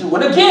babies do.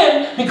 And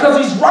again,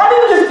 because he's writing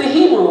this to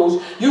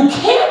Hebrews, you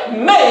can't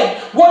make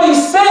what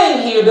he's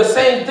saying here the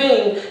same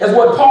thing as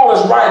what Paul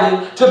is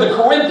writing to the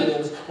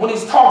Corinthians when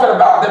he's talking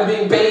about them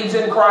being babes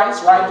in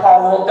Christ, right?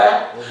 Paul wrote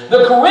that.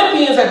 The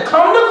Corinthians had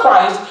come to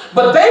Christ,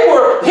 but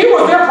here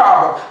was their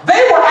problem.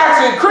 They were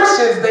actually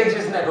Christians, they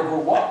just never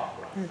grew up.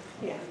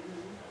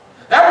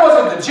 That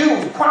wasn't the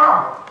Jews'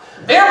 problem.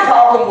 Their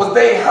problem was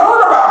they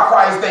heard about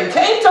Christ. They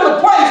came to the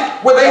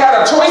place where they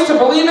had a choice to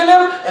believe in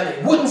him, and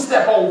they wouldn't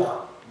step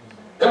over.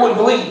 They wouldn't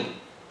believe.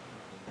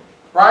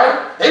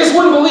 Right? They just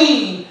wouldn't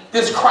believe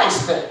this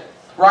Christ thing.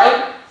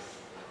 Right?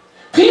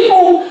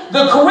 People,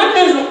 the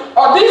Corinthians,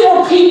 these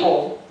were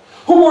people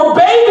who were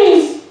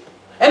babies,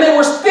 and they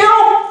were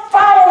still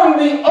following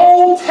the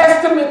Old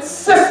Testament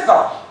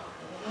system.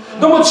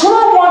 The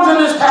mature ones in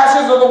this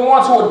passage are the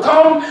ones who would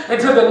come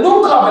into the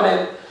new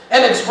covenant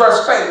and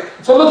express faith.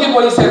 So look at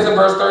what he says in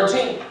verse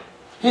 13.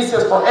 He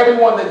says, for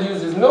everyone that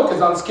uses milk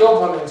is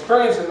unskillful in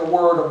experiencing the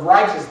word of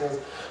righteousness,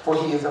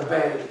 for he is a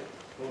babe.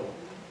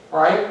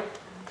 Right?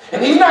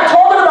 And he's not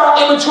talking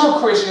about immature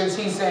Christians.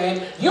 He's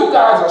saying, you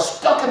guys are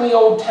stuck in the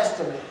Old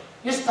Testament.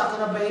 You're stuck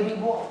in a baby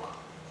book.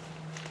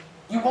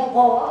 You won't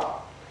grow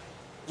up.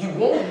 You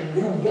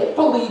won't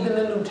believe in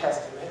the New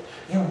Testament.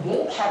 You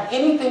won't have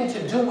anything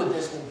to do with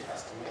this New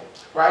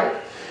Testament. Right?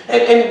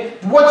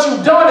 And what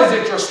you've done is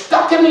that you're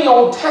stuck in the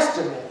Old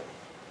Testament,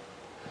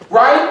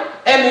 right?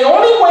 And the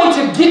only way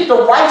to get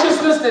the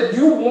righteousness that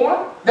you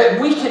want, that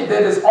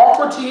is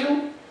offered to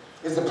you,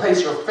 is to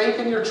place your faith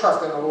and your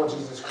trust in the Lord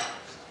Jesus Christ.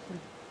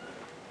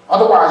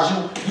 Otherwise,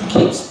 you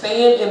keep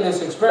staying in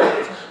this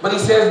experience. But he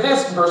says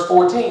this in verse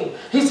 14.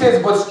 He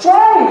says, but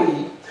strong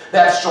meat,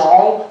 that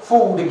strong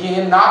food,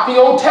 again, not the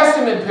Old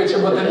Testament picture,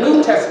 but the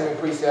New Testament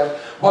precept,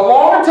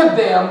 belong to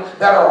them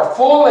that are of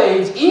full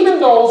age, even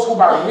those who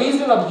by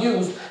reason of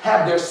use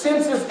have their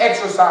senses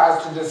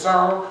exercised to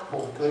discern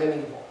both good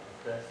and evil.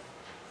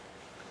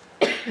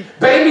 Okay.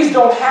 Babies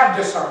don't have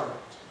discernment.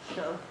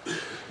 No.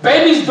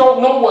 Babies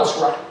don't know what's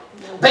right.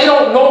 They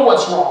don't know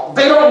what's wrong.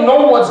 They don't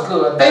know what's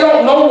good. They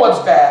don't know what's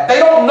bad. They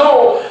don't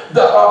know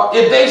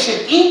if they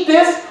should eat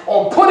this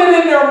or put it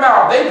in their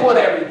mouth. They put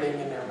everything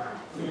in their mouth.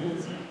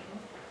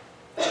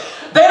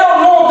 They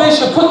don't know if they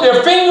should put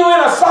their finger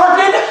in a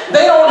socket.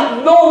 They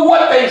don't know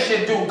what they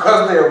should do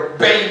because they're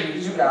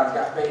babies. You guys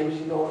got babies,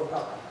 you know what I'm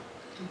talking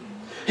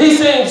about. He's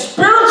saying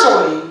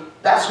spiritually,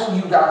 that's who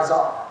you guys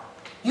are.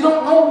 You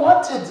don't know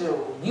what to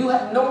do. You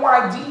have no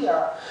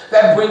idea.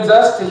 That brings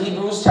us to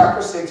Hebrews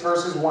chapter 6,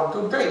 verses 1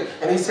 through 3.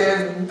 And he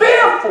says,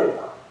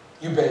 therefore,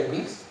 you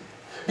babies,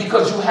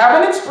 because you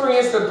haven't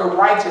experienced the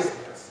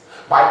righteousness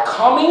by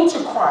coming to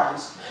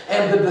Christ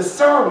and the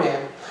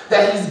discernment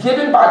that he's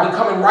given by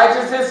becoming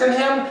righteousness in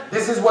him,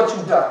 this is what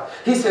you've done.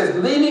 He says,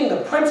 leaving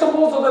the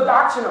principles of the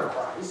doctrine of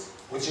Christ,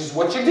 which is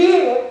what you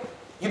did,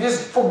 you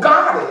just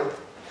forgot it.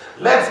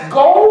 Let's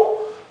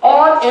go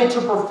on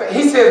into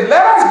perfection. He says,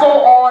 let us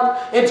go on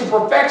into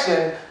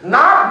perfection. We're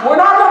not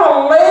going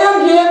to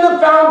lay again the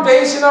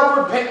foundation of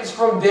repentance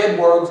from dead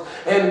works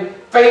and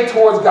faith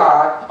towards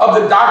God, of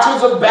the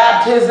doctrines of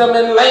baptism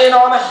and laying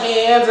on of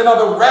hands and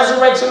of the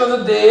resurrection of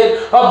the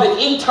dead, of the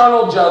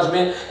eternal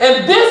judgment.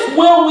 And this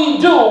will we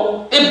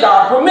do if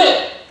God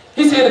permit.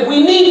 He said,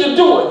 we need to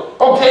do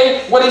it.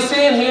 Okay, what he's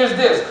saying here is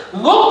this.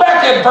 Look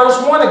back at verse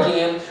 1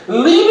 again.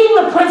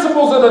 Leaving the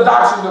principles of the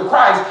doctrines of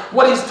Christ,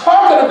 what he's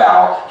talking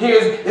about here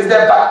is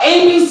that the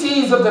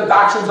ABCs of the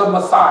doctrines of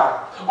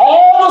Messiah,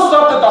 all the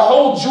stuff that the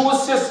whole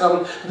Jewish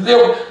system,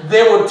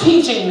 they were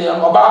teaching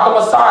them about the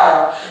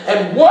Messiah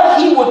and what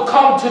he would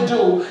come to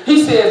do.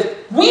 He says,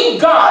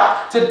 we've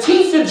got to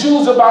teach the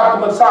Jews about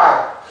the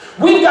Messiah.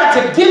 We've got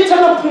to get to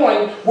the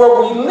point where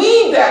we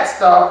leave that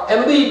stuff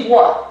and leave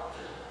what?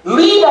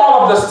 Leave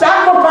all of the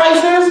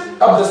sacrifices,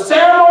 of the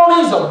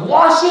ceremonies, of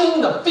washing,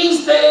 the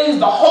feast days,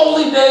 the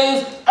holy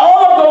days,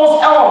 all of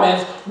those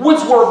elements which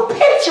were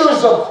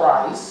pictures of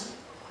Christ,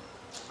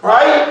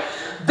 right?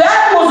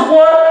 That was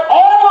what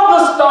all of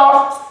the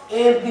stuff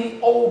in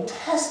the Old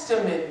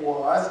Testament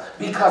was,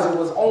 because it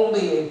was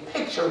only a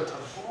picture to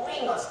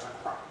bring us to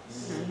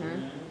Christ.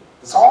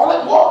 That's all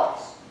it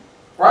was,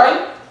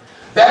 right?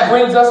 That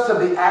brings us to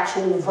the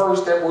actual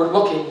verse that we're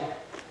looking at,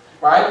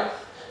 right?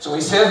 So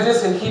he says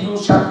this in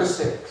Hebrews chapter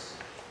 6.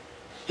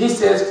 He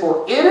says,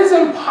 for it is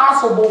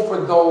impossible for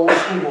those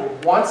who were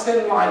once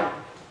enlightened.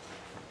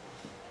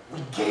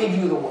 We gave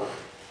you the word.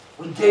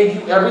 We gave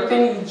you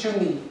everything that you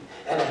need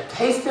and have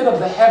tasted of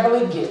the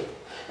heavenly gift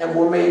and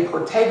were made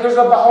partakers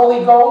of the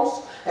Holy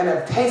Ghost and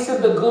have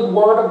tasted the good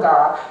word of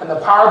God and the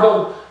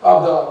power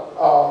of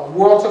the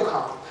world to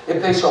come.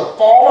 If they shall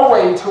fall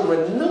away, to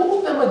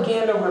renew them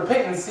again in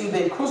repentance, see,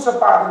 they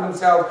crucified to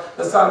themselves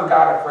the Son of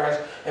God afresh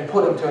and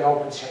put him to an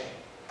open shame.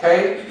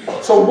 Okay?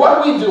 So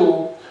what we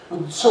do,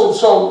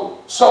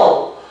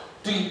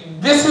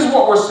 this is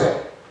what we're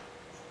saying.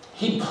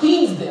 He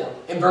pleads them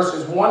in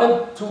verses 1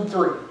 and 2,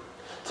 3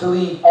 to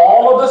leave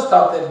all of the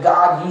stuff that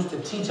God used to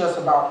teach us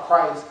about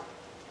Christ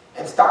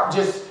and stop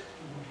just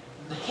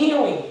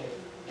hearing it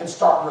and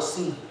start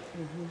receiving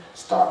it.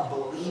 Start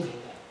believing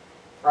it.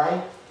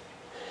 Right?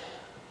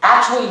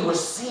 Actually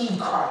receive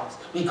Christ,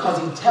 because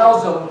he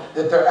tells them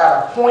that they're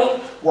at a point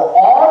where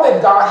all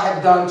that God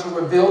had done to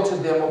reveal to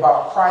them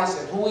about Christ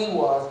and who he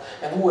was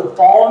and who had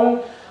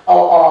fallen,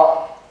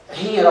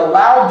 he had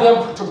allowed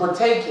them to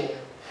partake in.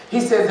 He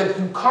says, if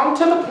you come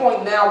to the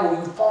point now where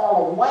you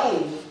fall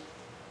away,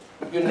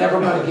 you're never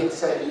going to get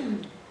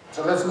saved.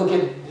 So let's look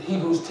at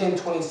Hebrews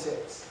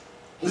 10:26.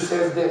 He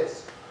says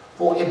this,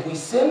 for if we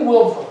sin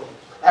willfully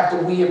after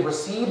we have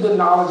received the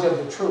knowledge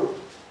of the truth,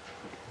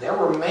 there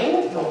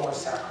remaineth no more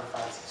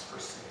sacrifices for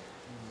sin.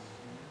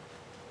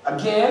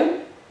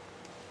 Again,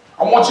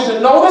 I want you to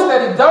notice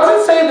that he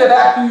doesn't say that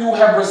after you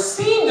have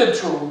received the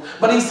truth,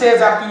 but he says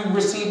after you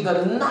receive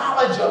the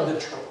knowledge of the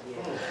truth.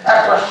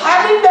 After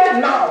having that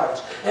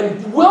knowledge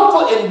and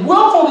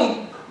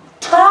willfully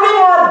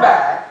turning our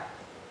back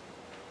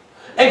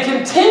and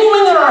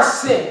continuing in our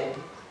sin,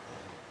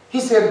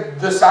 he said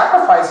the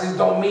sacrifices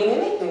don't mean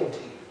anything to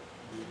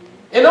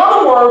you. In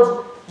other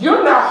words,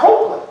 you're now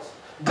hopeless.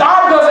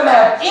 God doesn't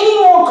have any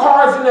more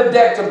cards in the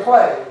deck to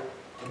play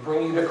to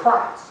bring you to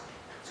Christ.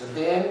 So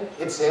then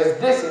it says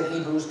this in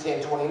Hebrews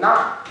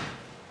 10:29.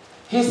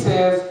 He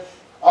says,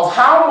 of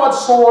how much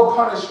sore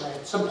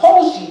punishment,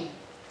 suppose ye,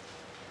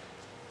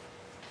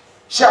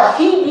 shall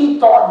he be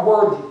thought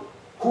worthy,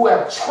 who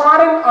have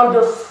trodden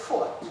under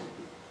foot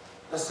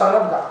the Son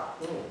of God,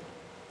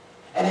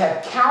 and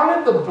have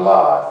counted the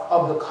blood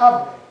of the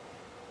covenant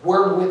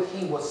wherewith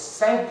he was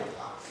sanctified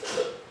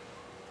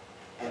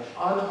an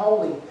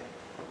unholy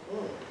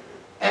thing,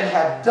 and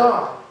have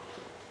done,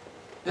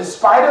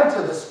 despite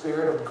unto the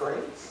Spirit of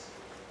grace.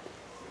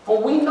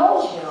 For we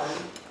know him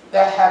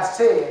that hath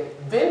said,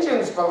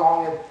 vengeance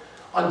belongeth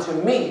unto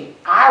me,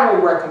 I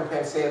will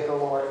recompense, saith the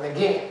Lord. And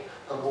again,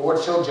 the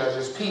Lord shall judge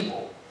his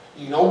people.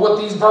 You know what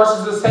these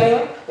verses are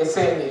saying? It's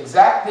saying the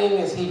exact thing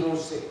as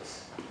Hebrews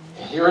 6.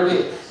 And here it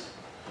is.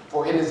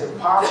 For it is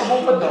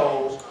impossible for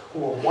those who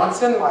were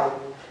once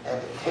enlightened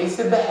and have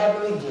tasted the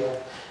heavenly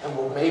gift and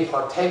were made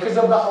partakers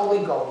of the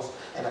Holy Ghost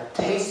and have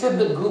tasted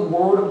the good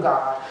word of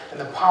God and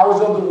the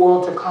powers of the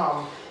world to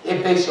come,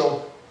 if they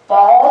shall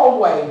fall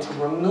away, to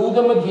renew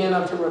them again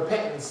unto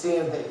repentance,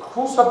 seeing they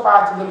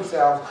crucify to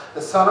themselves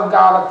the Son of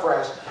God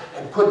afresh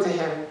and put to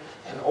him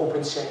an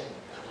open shame.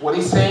 What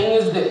he's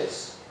saying is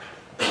this: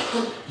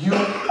 you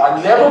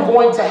are never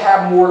going to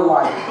have more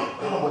life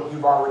than what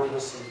you've already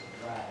received.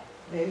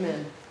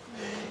 Amen.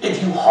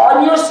 If you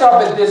harden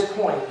yourself at this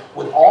point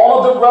with all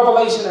of the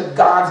revelation that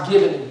God's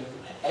given you,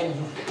 and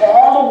you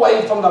fall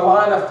away from the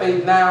line of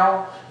faith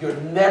now, you're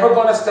never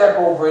going to step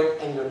over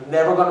it, and you're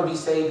never going to be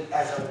saved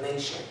as a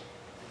nation.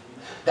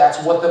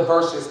 That's what the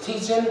verse is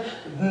teaching,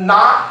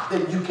 not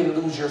that you can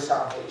lose your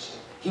salvation.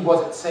 He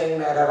wasn't saying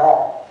that at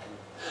all.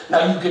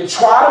 Now, you can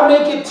try to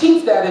make it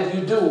teach that if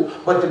you do,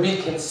 but to be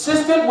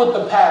consistent with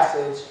the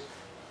passage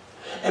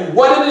and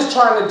what it is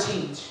trying to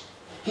teach,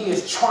 He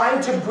is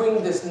trying to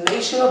bring this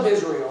nation of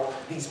Israel,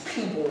 these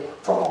people,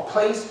 from a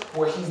place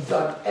where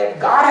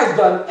God has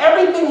done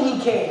everything he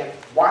can,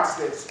 watch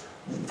this,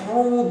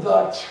 through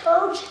the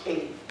church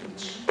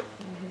age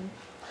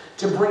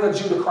to bring a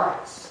Jew to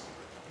Christ.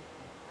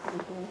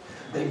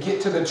 They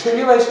get to the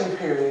tribulation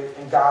period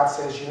and God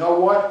says, you know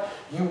what?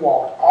 You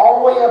walked all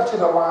the way up to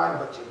the line,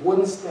 but you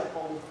wouldn't step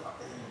over.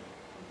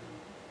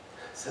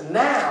 So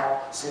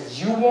now, since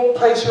you won't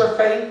place your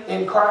faith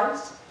in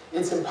Christ,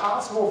 it's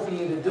impossible for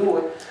you to do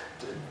it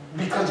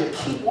because you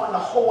keep wanting to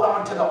hold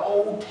on to the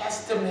Old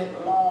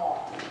Testament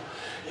law.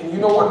 And you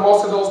know what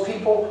most of those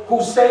people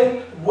who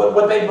say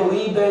what they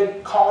believe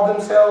they call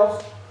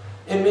themselves,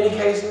 in many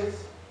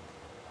cases?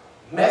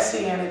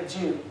 Messianic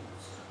Jews.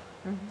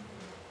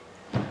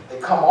 They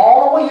come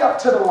all the way up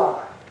to the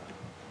line.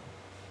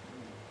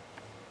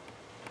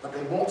 But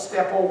they won't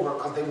step over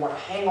because they want to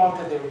hang on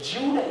to their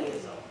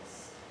Judaism.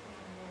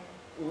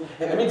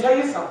 And let me tell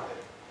you something.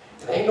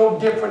 It ain't no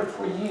different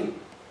for you.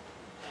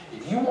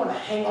 If you want to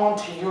hang on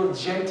to your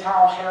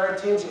Gentile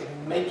heritage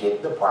and make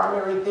it the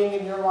primary thing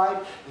in your life,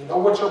 you know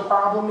what your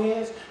problem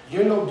is?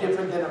 You're no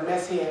different than a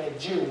Messianic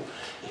Jew.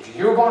 If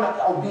you're going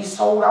to be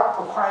sold out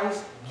for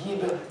Christ,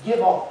 give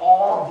up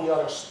all of the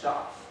other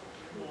stuff.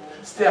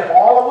 Step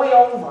all the way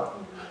over.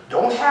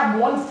 Don't have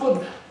one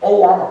foot,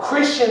 oh, I'm a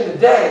Christian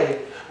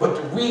today, but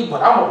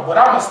I'm going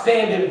to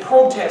stand in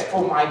protest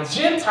for my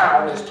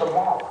Gentileness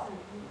tomorrow.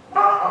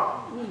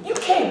 You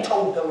can't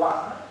toe the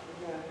line.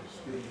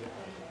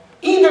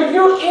 Either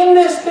you're in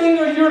this thing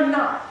or you're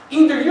not.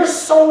 Either you're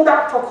sold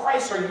out for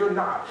Christ or you're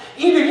not.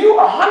 Either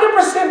you're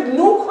 100%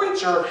 new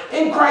creature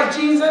in Christ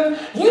Jesus.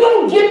 You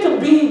don't get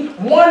to be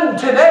one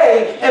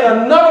today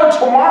and another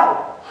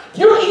tomorrow.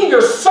 You're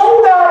either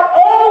sold out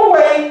all the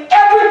way,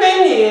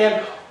 everything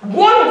in.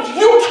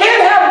 You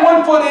can't have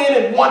one foot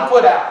in and one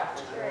foot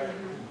out.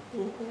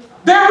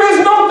 There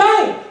is no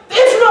thing.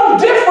 It's no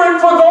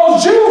different for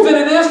those Jews than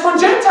it is for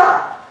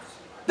Gentiles.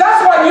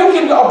 That's why you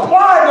can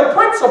apply the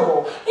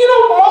principle. You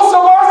know, most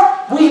of us,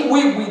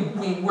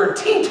 we're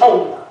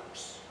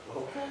teetotalers.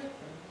 Okay.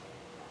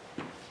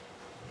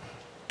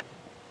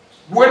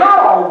 We're not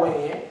all the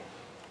way in.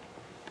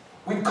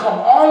 We've come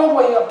all the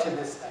way up to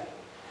this thing.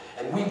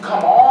 And we've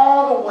come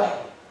all the way.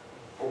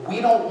 But we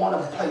don't want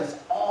to place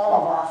all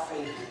of our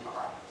faith in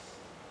Christ.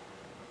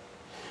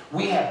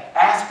 We have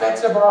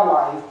aspects of our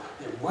life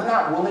that we're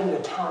not willing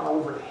to turn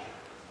over to Him.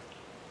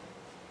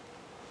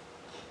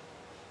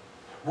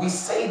 We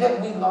say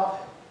that we love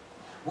Him.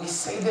 We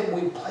say that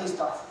we've placed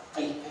our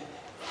faith in Him.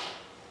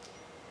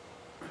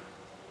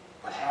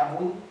 But have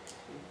we?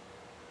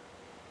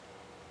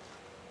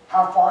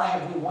 How far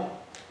have we went?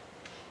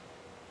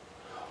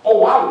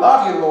 Oh, I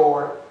love you,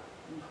 Lord,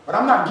 but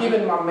I'm not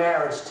giving my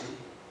marriage to you.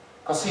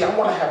 Because, see, I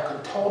want to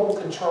have total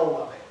control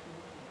of it.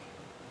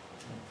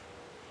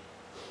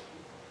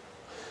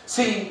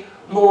 See,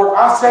 Lord,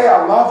 I say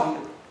I love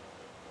you,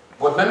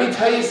 but let me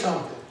tell you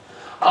something.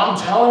 I'm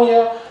telling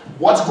you,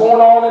 what's going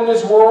on in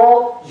this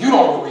world, you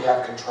don't really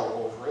have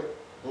control over it.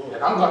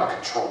 And I'm going to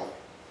control it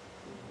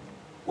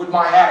with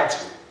my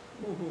attitude.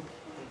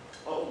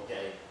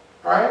 Okay.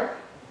 Right?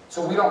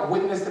 So we don't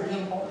witness to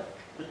people.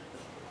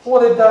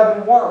 Well, it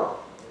doesn't work.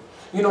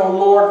 You know,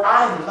 Lord,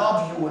 I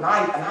love you and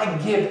I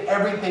give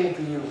everything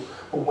to you.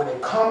 But when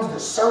it comes to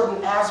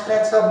certain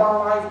aspects of my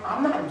life,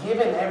 I'm not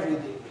giving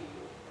everything to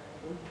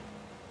you.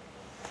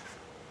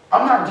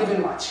 I'm not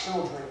giving my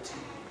children to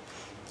you.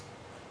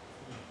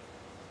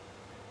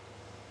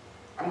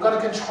 I'm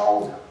going to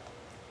control them.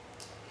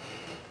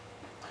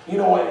 You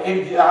know,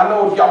 I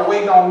know y'all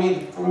waiting on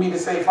me for me to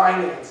say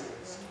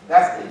finances.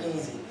 That's the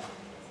easy one.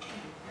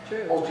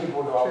 True. Most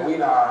people go,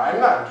 I'm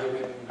not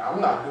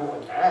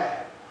doing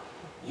that.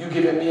 You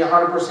giving me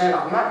 100%,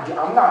 I'm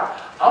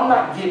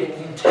not giving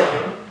you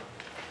 10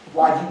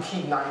 while you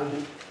keep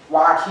 90,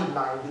 while I keep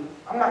 90.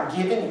 I'm not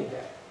giving you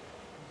that.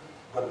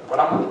 But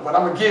I'm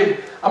gonna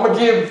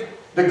give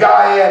the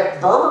guy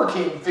at Burger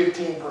King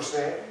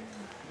 15%.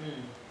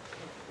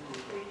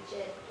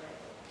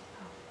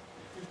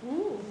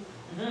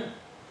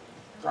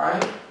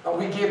 Right? And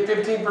we give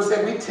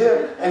 15%, we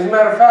tip. As a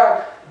matter of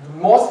fact,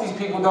 most of these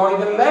people don't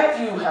even let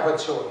you have a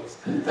choice.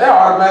 They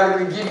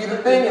automatically give you the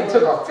thing and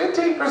took a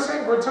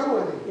 15%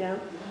 gratuity. Yeah.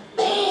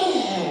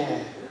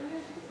 Man,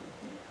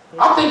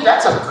 I think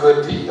that's a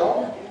good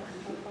deal.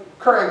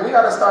 Craig, we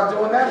got to start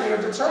doing that here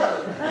at the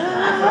church.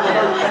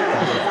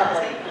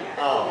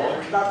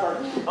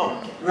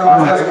 You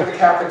realize that's what the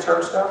Catholic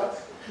Church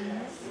does?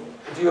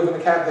 If you live in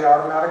the Catholic, they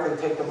automatically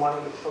take the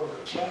money from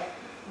the check.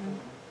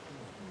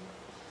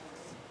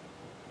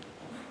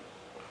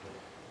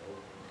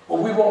 But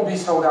we won't be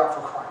sold out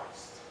for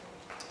Christ.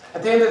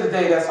 At the end of the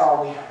day, that's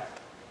all we have.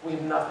 We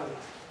have nothing.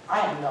 I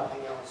have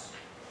nothing else.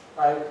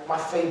 Right? My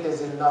faith is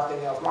in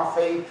nothing else. My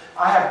faith,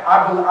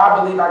 I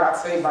believe I got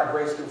saved by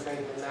grace through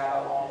faith in that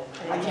alone.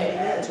 I can't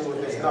add to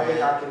it. There's nothing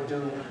I can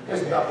do.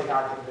 There's nothing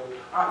I can do.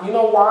 You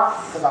know why?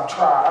 Because I've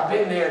tried. I've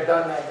been there,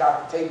 done that,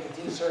 got to take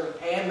the t-shirt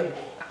and the book.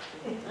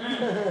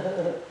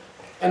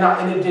 And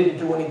it didn't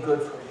do any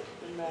good for me.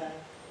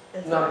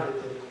 None of it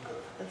did any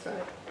good. That's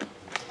right.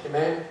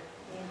 Amen?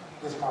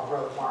 This is my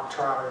brother Mark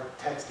Trotter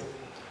texting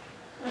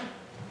me.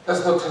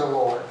 Let's look to the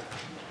Lord.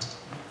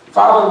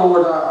 Father,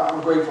 Lord,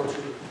 I'm grateful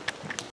to you.